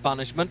taking the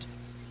punishment.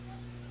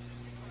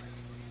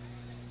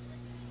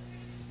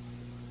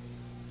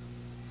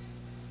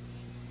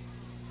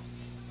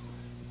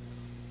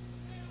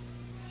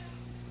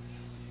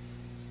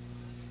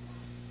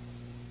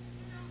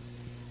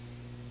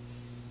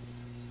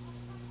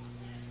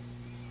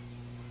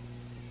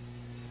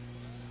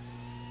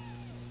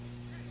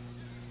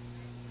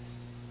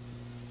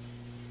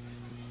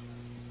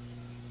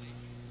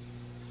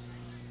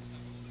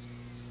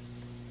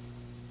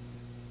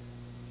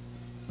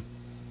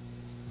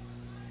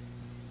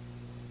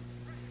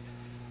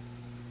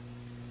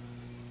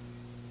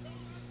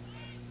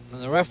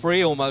 And the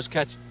referee almost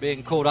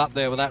being caught up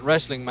there with that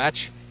wrestling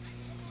match.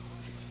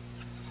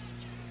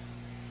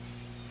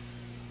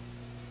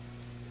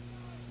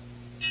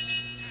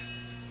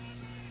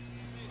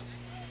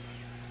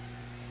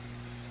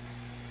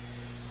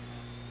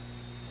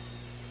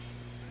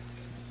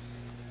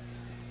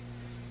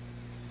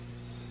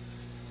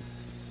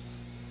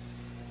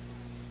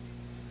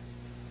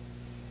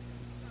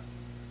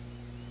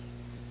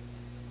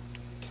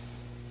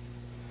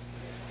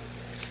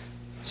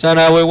 So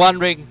now we're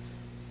wondering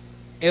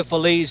if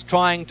Ali's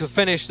trying to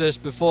finish this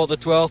before the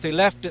 12th. He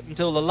left it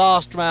until the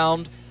last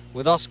round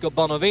with Oscar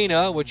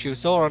Bonavina, which you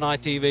saw on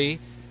ITV,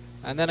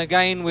 and then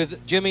again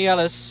with Jimmy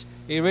Ellis.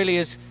 He really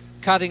is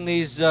cutting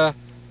these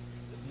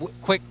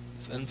quick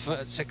and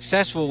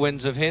successful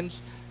wins of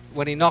his.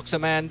 When he knocks a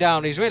man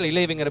down, he's really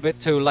leaving it a bit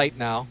too late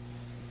now.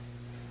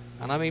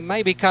 And I mean,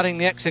 maybe cutting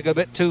the exig a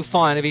bit too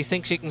fine if he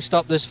thinks he can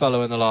stop this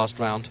fellow in the last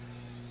round.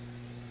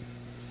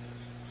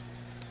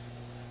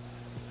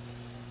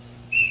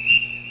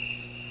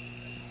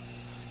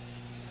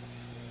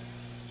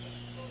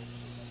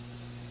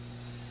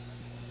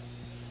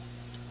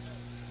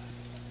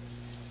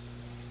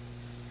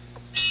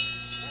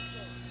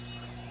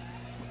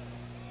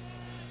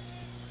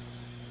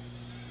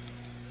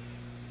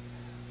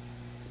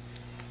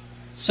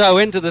 So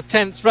into the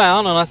 10th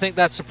round, and I think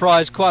that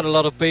surprised quite a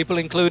lot of people,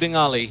 including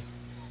Ali.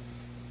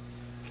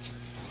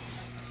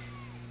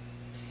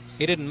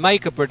 He didn't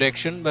make a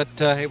prediction, but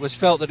it was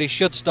felt that he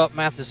should stop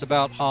Mathis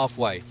about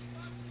halfway.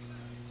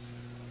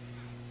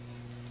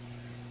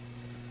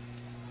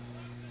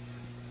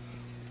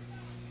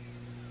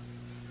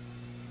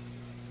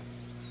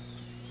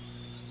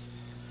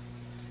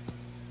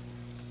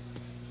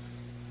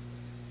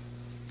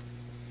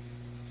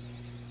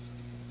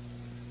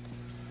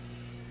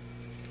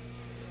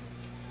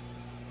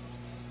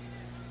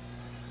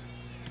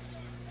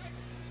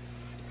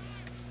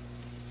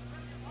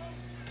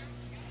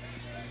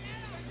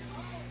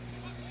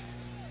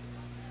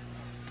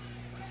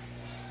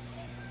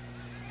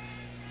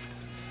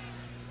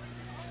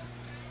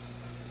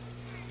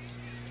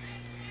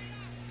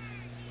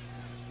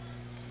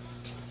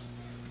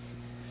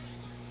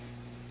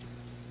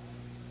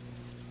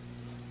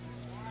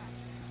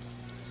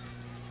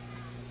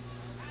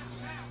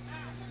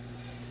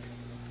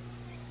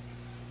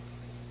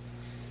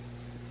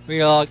 We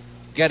are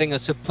getting a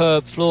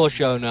superb floor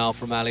show now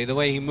from Ali, the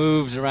way he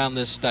moves around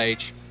this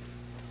stage.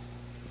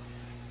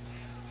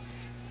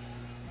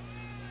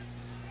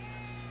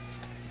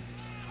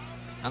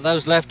 And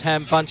those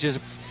left-hand punches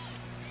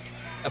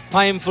are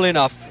painful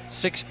enough.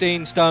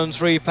 16 stone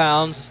 3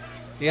 pounds.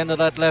 The end of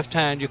that left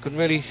hand, you can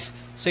really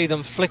see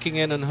them flicking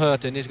in and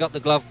hurting. He's got the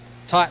glove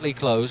tightly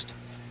closed.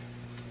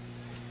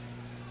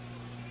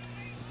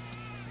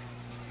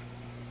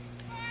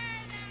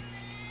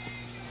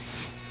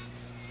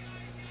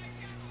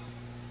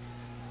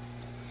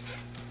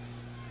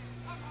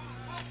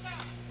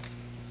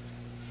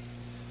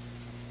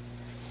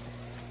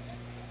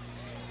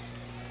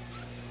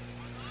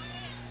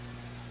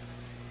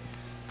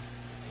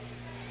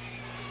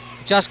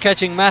 Just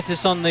catching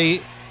Mathis on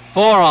the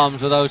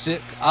forearms with those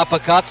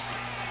uppercuts.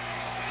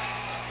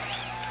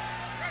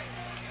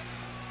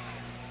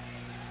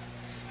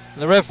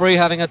 The referee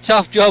having a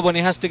tough job when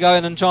he has to go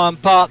in and try and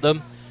part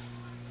them.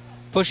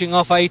 Pushing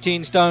off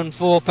 18 stone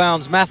 4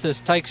 pounds. Mathis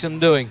takes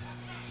some doing.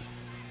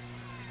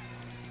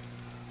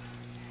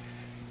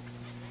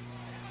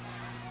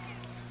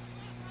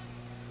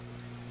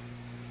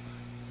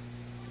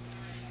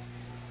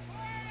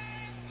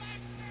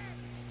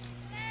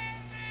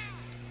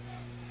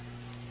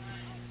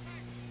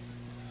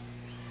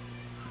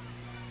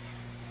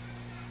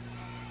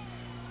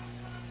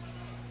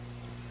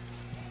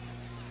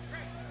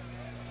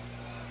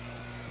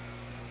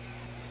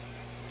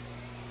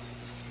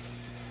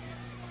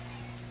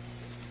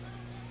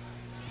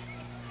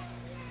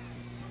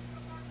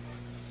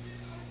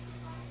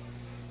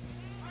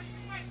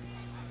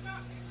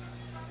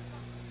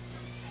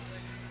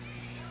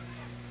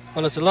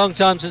 Well, it's a long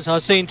time since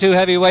I've seen two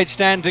heavyweights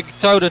stand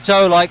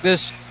toe-to-toe like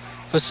this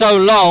for so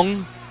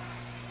long.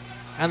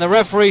 and the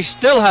referee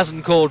still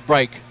hasn't called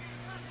break.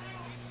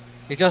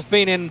 He's just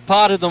been in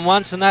part of them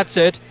once and that's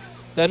it.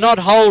 They're not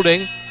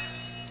holding.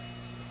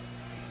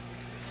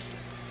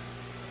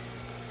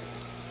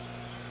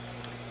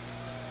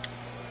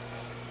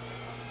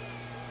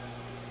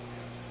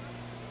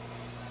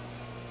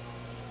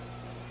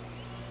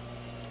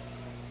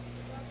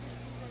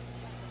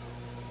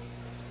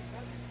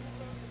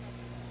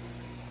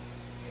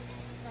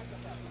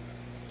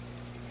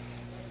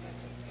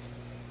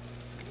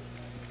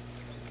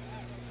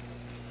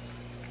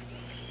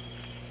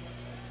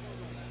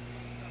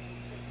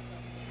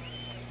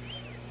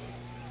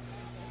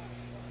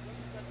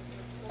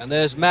 And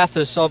there's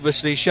Mathis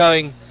obviously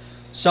showing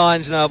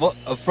signs now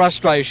of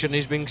frustration.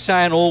 He's been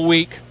saying all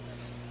week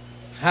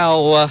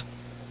how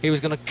he was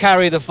going to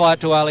carry the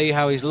fight to Ali,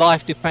 how his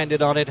life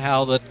depended on it,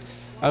 how that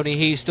only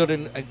he stood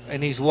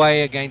in his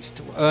way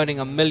against earning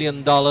 $1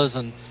 million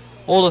and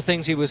all the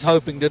things he was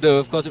hoping to do.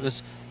 Of course, it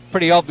was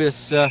pretty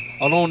obvious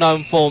on all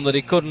known form that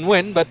he couldn't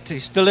win, but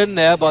he's still in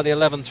there by the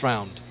 11th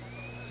round.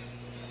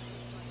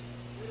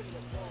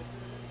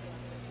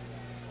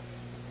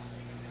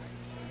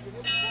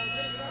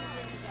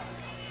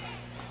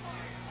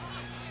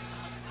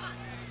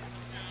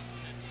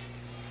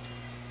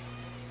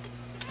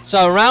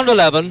 So round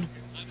 11,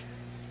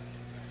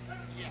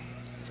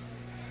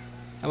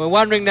 and we're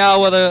wondering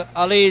now whether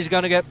Ali is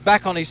going to get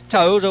back on his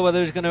toes or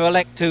whether he's going to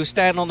elect to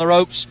stand on the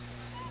ropes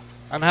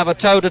and have a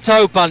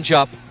toe-to-toe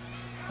punch-up.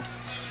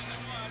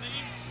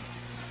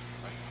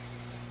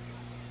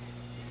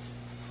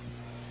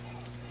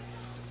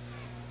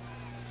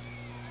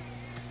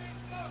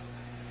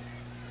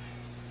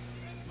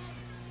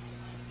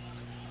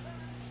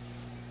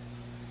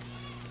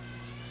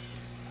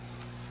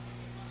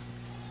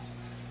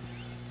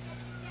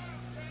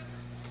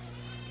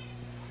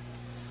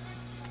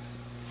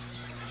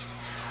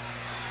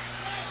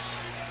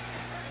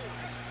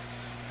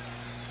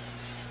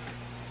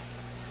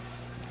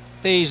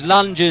 These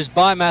lunges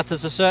by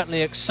Mathis are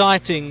certainly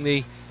exciting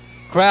the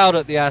crowd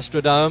at the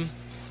Astrodome,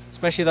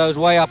 especially those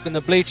way up in the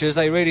bleachers.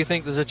 They really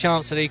think there's a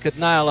chance that he could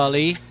nail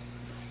Ali.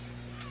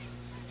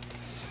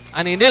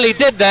 And he nearly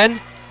did then.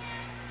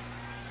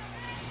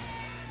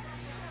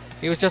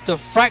 He was just a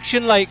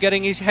fraction late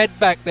getting his head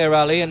back there,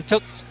 Ali, and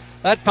took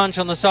that punch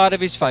on the side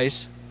of his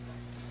face.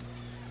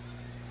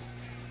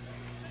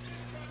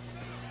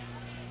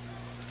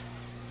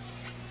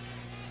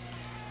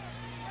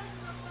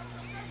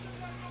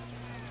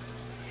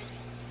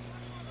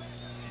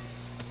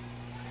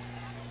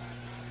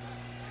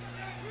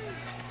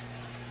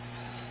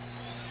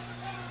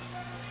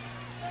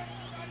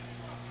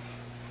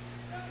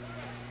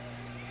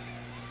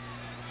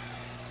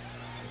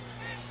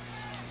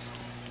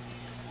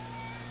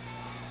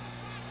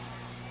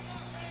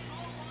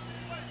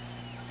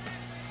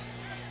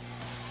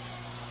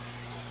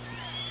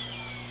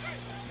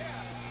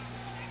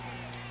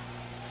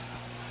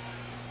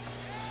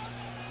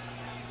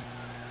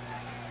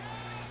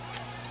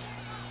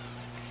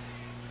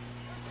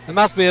 There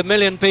must be 1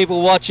 million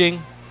people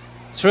watching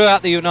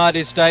throughout the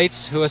United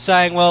States who are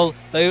saying, well,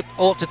 they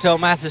ought to tell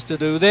Mathis to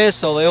do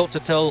this, or they ought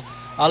to tell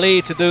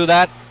Ali to do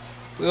that.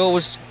 We're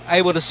always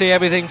able to see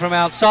everything from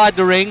outside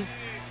the ring.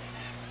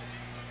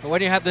 But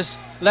when you have this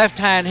left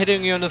hand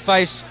hitting you in the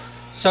face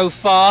so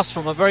fast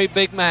from a very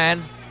big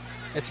man,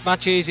 it's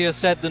much easier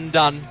said than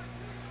done.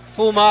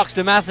 Full marks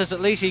to Mathis, at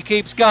least he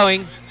keeps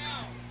going.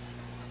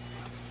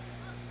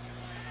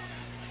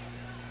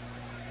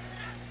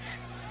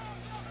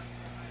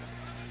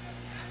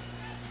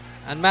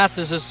 And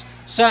Mathis has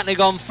certainly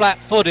gone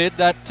flat-footed.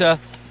 That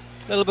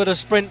little bit of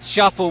sprint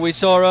shuffle we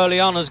saw early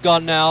on has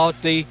gone now.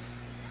 The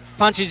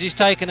punches he's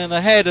taken in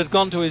the head have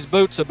gone to his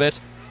boots a bit.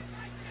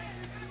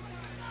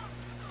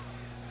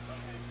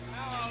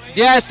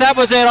 Yes, that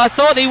was it. I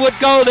thought he would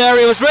go there.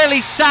 He was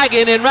really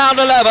sagging in round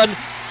 11.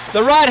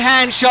 The right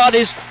hand shot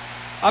is...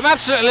 I'm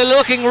absolutely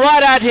looking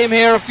right at him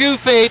here, a few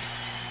feet.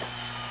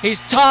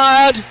 He's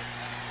tired.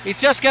 He's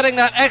just getting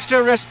that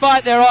extra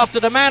respite there after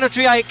the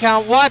mandatory 8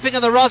 count, wiping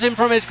of the rosin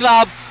from his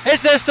glove.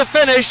 Is this the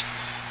finish?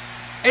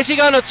 Is he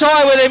going to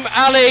toy with him,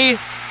 Ali?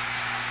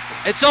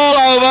 It's all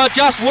over.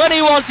 Just when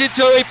he wanted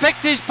to, he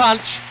picked his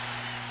punch.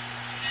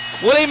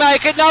 Will he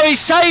make it? No,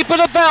 he's saved by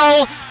the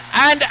bell.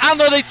 And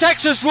under the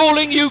Texas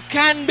ruling, you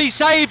can be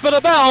saved by the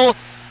bell.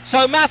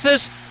 So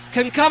Mathis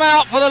can come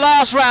out for the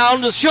last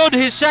round, should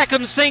his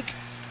seconds think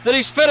that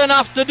he's fit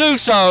enough to do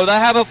so. They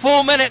have a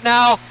full minute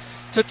now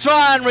to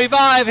try and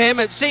revive him.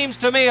 It seems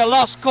to me a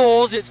lost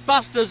cause. It's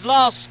Buster's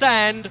last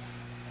stand.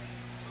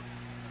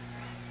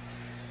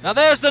 Now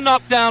there's the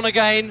knockdown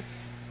again,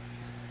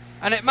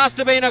 and it must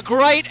have been a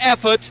great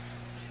effort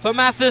for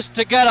Mathis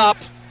to get up.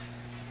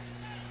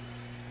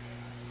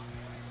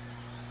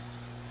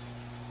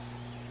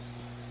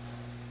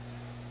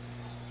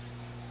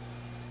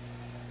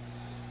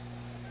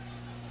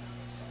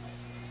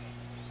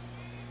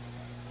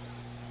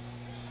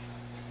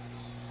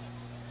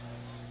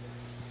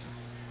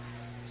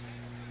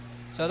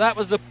 So that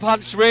was the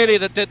punch really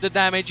that did the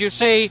damage. You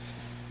see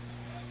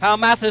how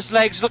Mathis'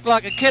 legs look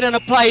like a kid in a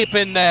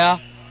playpen there.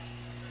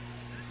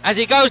 as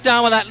he goes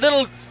down with that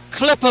little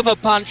clip of a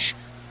punch,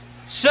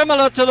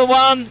 similar to the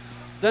one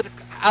that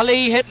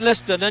Ali hit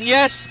Liston. And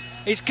yes,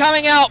 he's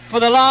coming out for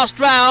the last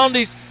round.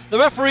 The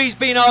referee's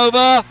been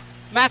over.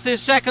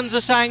 Mathis' seconds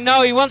are saying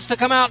no, he wants to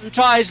come out and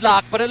try his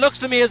luck, but it looks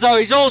to me as though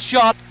he's all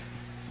shot.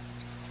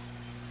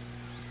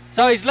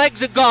 So his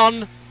legs are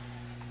gone.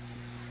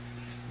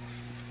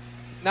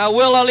 Now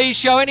will Ali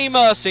show any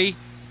mercy?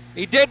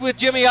 He did with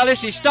Jimmy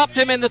Ellis. He stopped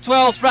him in the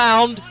 12th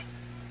round.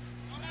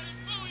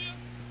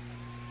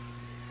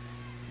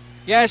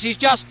 Yes, he's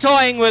just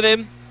toying with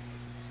him.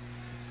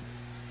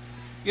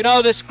 You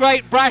know, this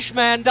great brash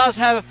man does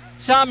have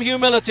some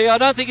humility. I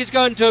don't think he's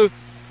going to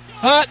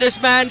hurt this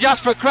man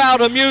just for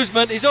crowd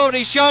amusement. He's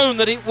already shown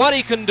that what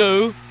he can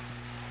do.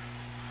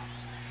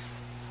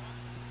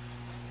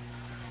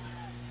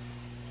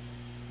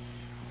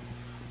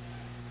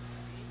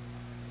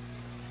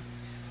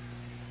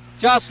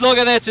 Just look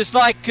at this. It's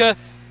like a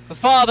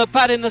father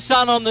patting the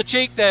son on the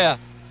cheek there.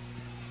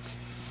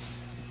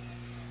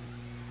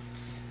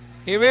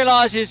 He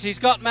realises he's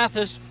got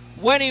Mathis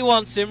when he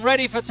wants him,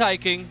 ready for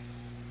taking.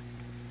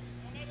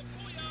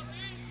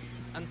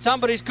 And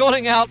somebody's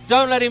calling out,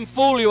 don't let him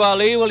fool you,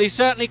 Ali. Well, he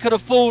certainly could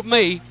have fooled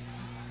me.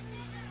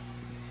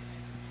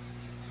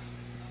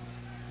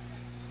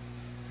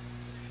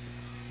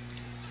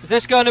 Is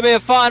this going to be a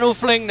final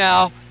fling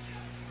now?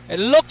 It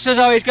looks as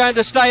though he's going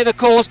to stay the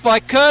course by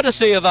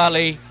courtesy of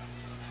Ali.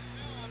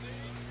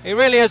 He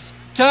really has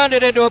turned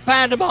it into a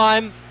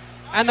pantomime,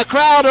 and the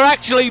crowd are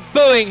actually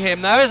booing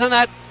him. Now, isn't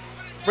that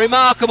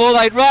remarkable?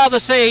 They'd rather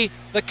see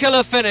the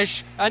killer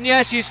finish. And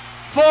yes, he's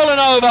fallen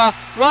over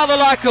rather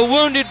like a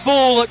wounded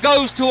bull that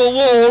goes to a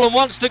wall and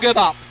wants to give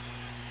up.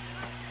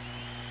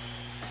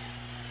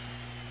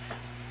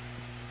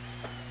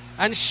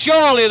 And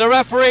surely the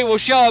referee will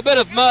show a bit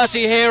of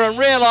mercy here and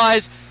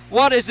realise,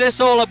 what is this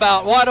all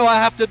about? Why do I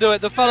have to do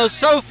it? The fellow's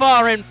so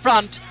far in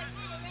front.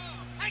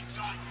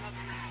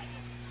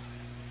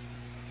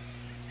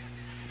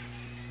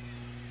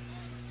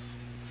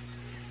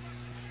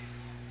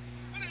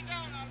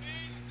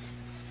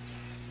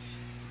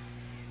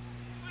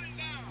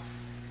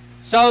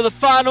 So the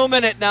final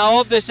minute now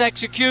of this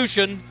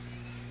execution,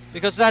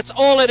 because that's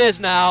all it is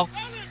now.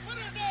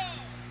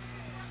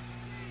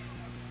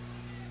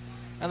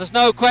 And there's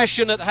no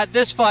question that had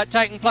this fight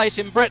taken place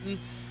in Britain,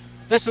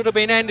 this would have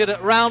been ended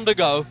at round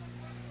ago.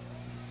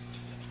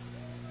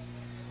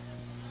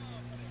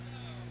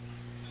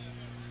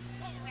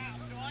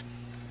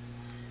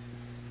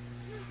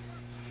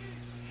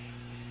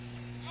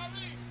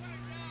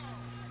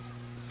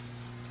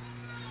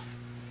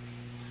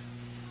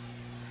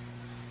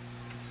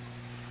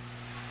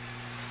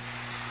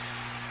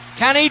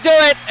 Can he do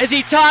it? Is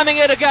he timing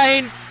it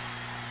again?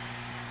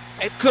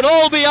 It could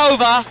all be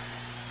over.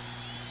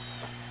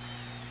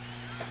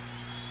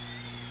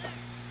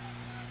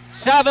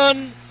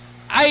 7,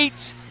 8.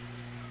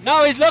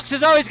 No, he looks as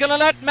though he's going to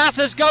let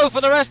Mathis go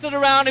for the rest of the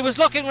round. He was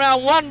looking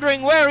around,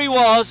 wondering where he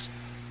was.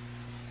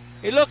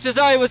 He looked as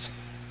though he was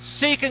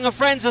seeking a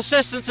friend's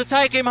assistance to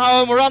take him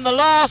home. We're on the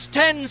last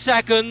 10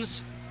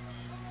 seconds.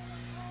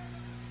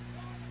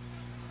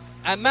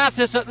 And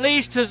Mathis at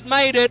least has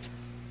made it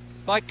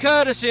by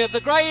courtesy of the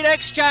great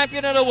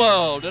ex-champion of the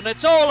world. And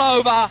it's all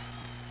over.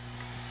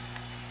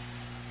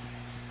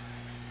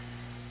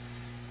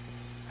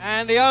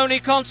 And the only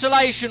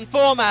consolation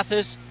for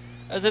Mathis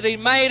is that he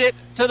made it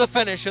to the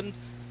finish. And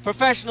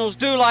professionals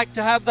do like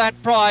to have that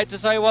pride to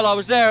say, well, I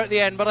was there at the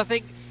end. But I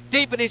think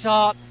deep in his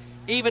heart,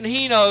 even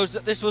he knows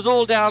that this was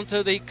all down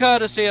to the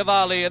courtesy of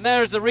Ali. And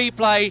there is the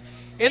replay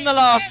in the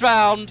last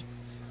round.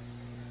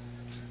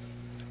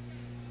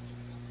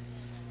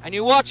 And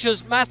you watch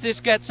as Mathis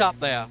gets up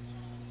there.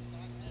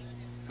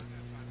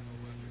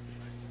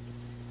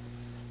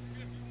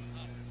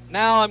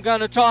 Now I'm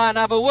going to try and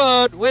have a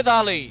word with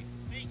Ali.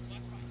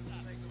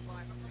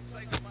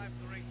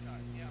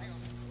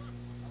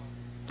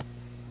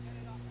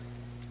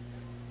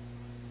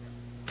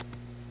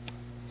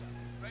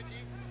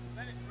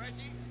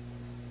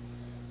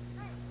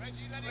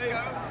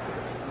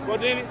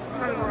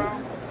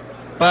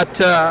 But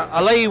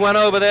Ali went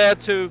over there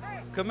to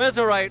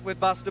commiserate with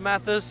Buster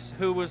Mathis,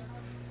 who was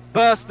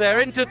burst there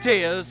into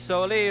tears,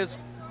 so Ali has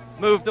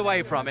moved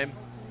away from him.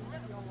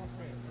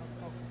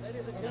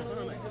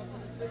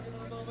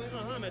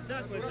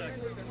 That was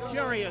a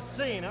curious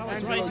scene. I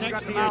was right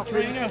next to your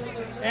trainer,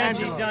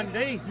 Angie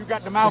Dundee. You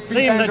got the mouthpiece,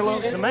 Seemed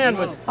Angelo? that the man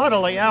was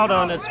utterly out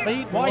on his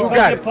feet. Why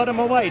did you put him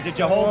away? Did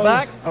you hold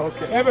back?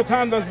 Okay. Every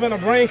time there's been a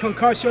brain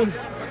concussion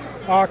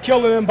or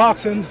killing in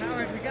boxing,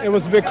 it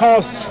was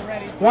because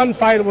one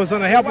fighter was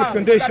in a helpless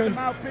condition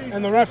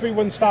and the referee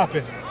wouldn't stop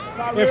it.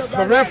 If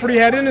the referee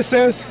had any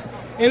sense,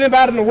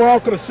 anybody in the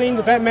world could have seen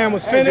that that man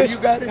was finished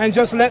and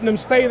just letting him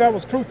stay. That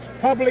was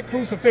public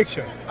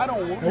crucifixion.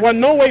 There wasn't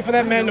no way for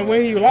that man to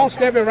win. He lost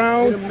every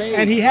round,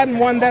 and he hadn't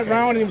won that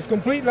round, and he was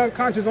completely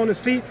unconscious on his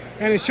feet,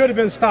 and it should have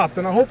been stopped.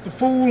 And I hope the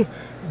fool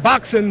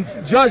boxing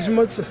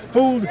judgments,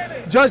 fool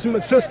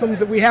judgment systems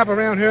that we have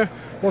around here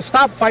will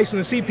stop fights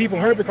when they see people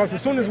hurt, because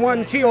as soon as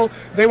one killed,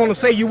 they want to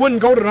say you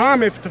wouldn't go to the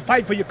army to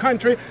fight for your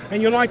country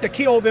and you don't like to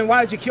kill, then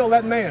why did you kill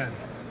that man?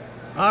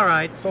 All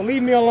right. So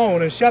leave me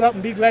alone and shut up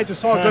and be glad you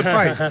saw a good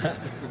fight.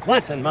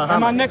 Listen, Muhammad.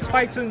 And my next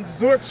fight's in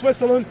Zurich,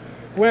 Switzerland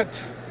with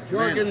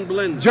Jürgen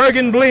Blind.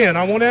 Jürgen Blind.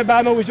 I want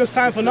everybody to know we just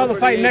signed for another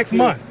fight next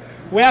month.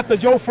 We're after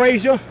Joe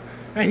Frazier,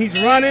 and he's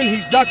running,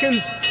 he's ducking,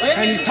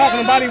 and he's talking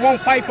about he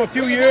won't fight for a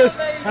few years,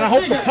 and I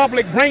hope the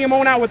public bring him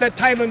on out with that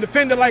title and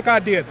defend it like I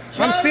did.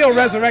 I'm still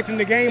resurrecting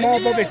the game,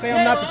 although they say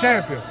I'm not the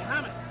champion.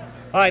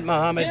 All right,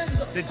 Muhammad,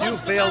 did you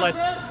feel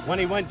that when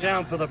he went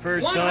down for the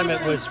first time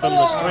it was from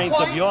the strength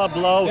of your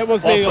blow? It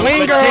was the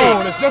linger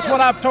on. It's just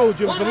what I've told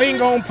you. It was the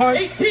linger on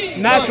punch.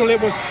 Naturally,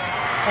 it was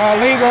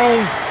linger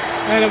on,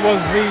 and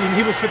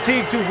he was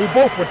fatigued too. We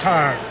both were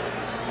tired.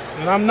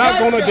 And I'm not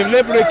going to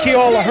deliberately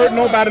kill or hurt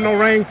nobody in the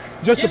ring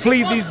just to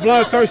please these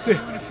bloodthirsty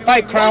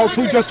fight crowds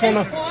who just want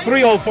to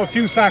thrill for a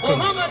few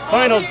seconds.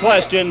 Final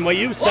question, were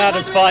you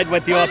satisfied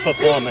with your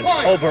performance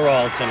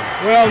overall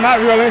tonight? Well, not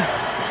really,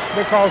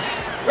 because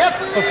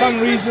for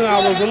some reason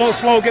I was a little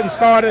slow getting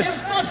started,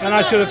 and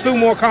I should have threw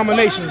more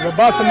combinations. But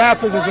Buster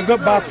Mathis is a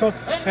good boxer,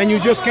 and you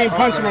just can't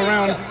punch him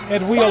around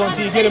at will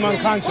until you get him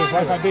unconscious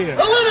like I did.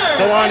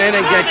 Go on in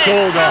and get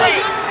cooled off.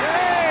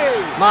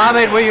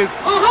 Mohammed,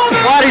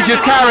 why did you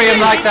carry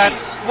him like that?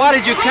 Why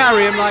did you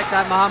carry him like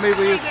that, Mohammed?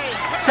 Were you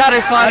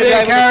satisfied to be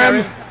able to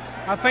carry him?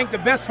 I think the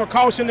best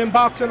precaution in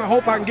boxing, I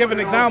hope I can give an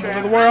example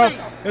to the world,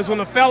 is when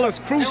a fella's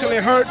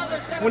crucially hurt,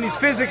 when he's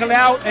physically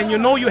out, and you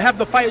know you have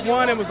the fight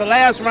won. It was the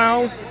last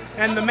round,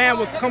 and the man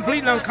was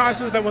completely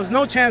unconscious. There was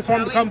no chance for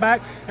him to come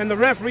back, and the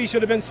referee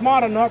should have been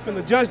smart enough, and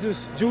the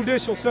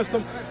judicial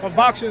system of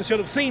boxing should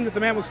have seen that the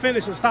man was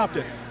finished and stopped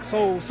it.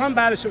 So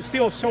somebody should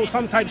still show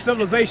some type of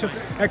civilization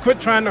and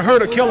quit trying to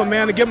hurt or kill a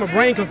man to give him a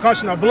brain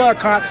concussion or blood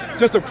clot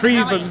just to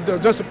please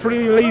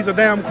a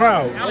damn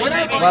crowd.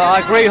 Well, I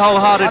agree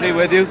wholeheartedly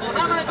with you,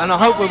 and I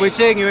hope we'll be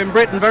seeing you in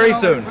Britain very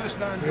soon.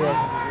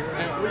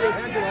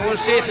 We'll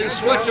see it in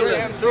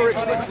Switzerland, Zurich,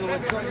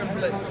 Switzerland.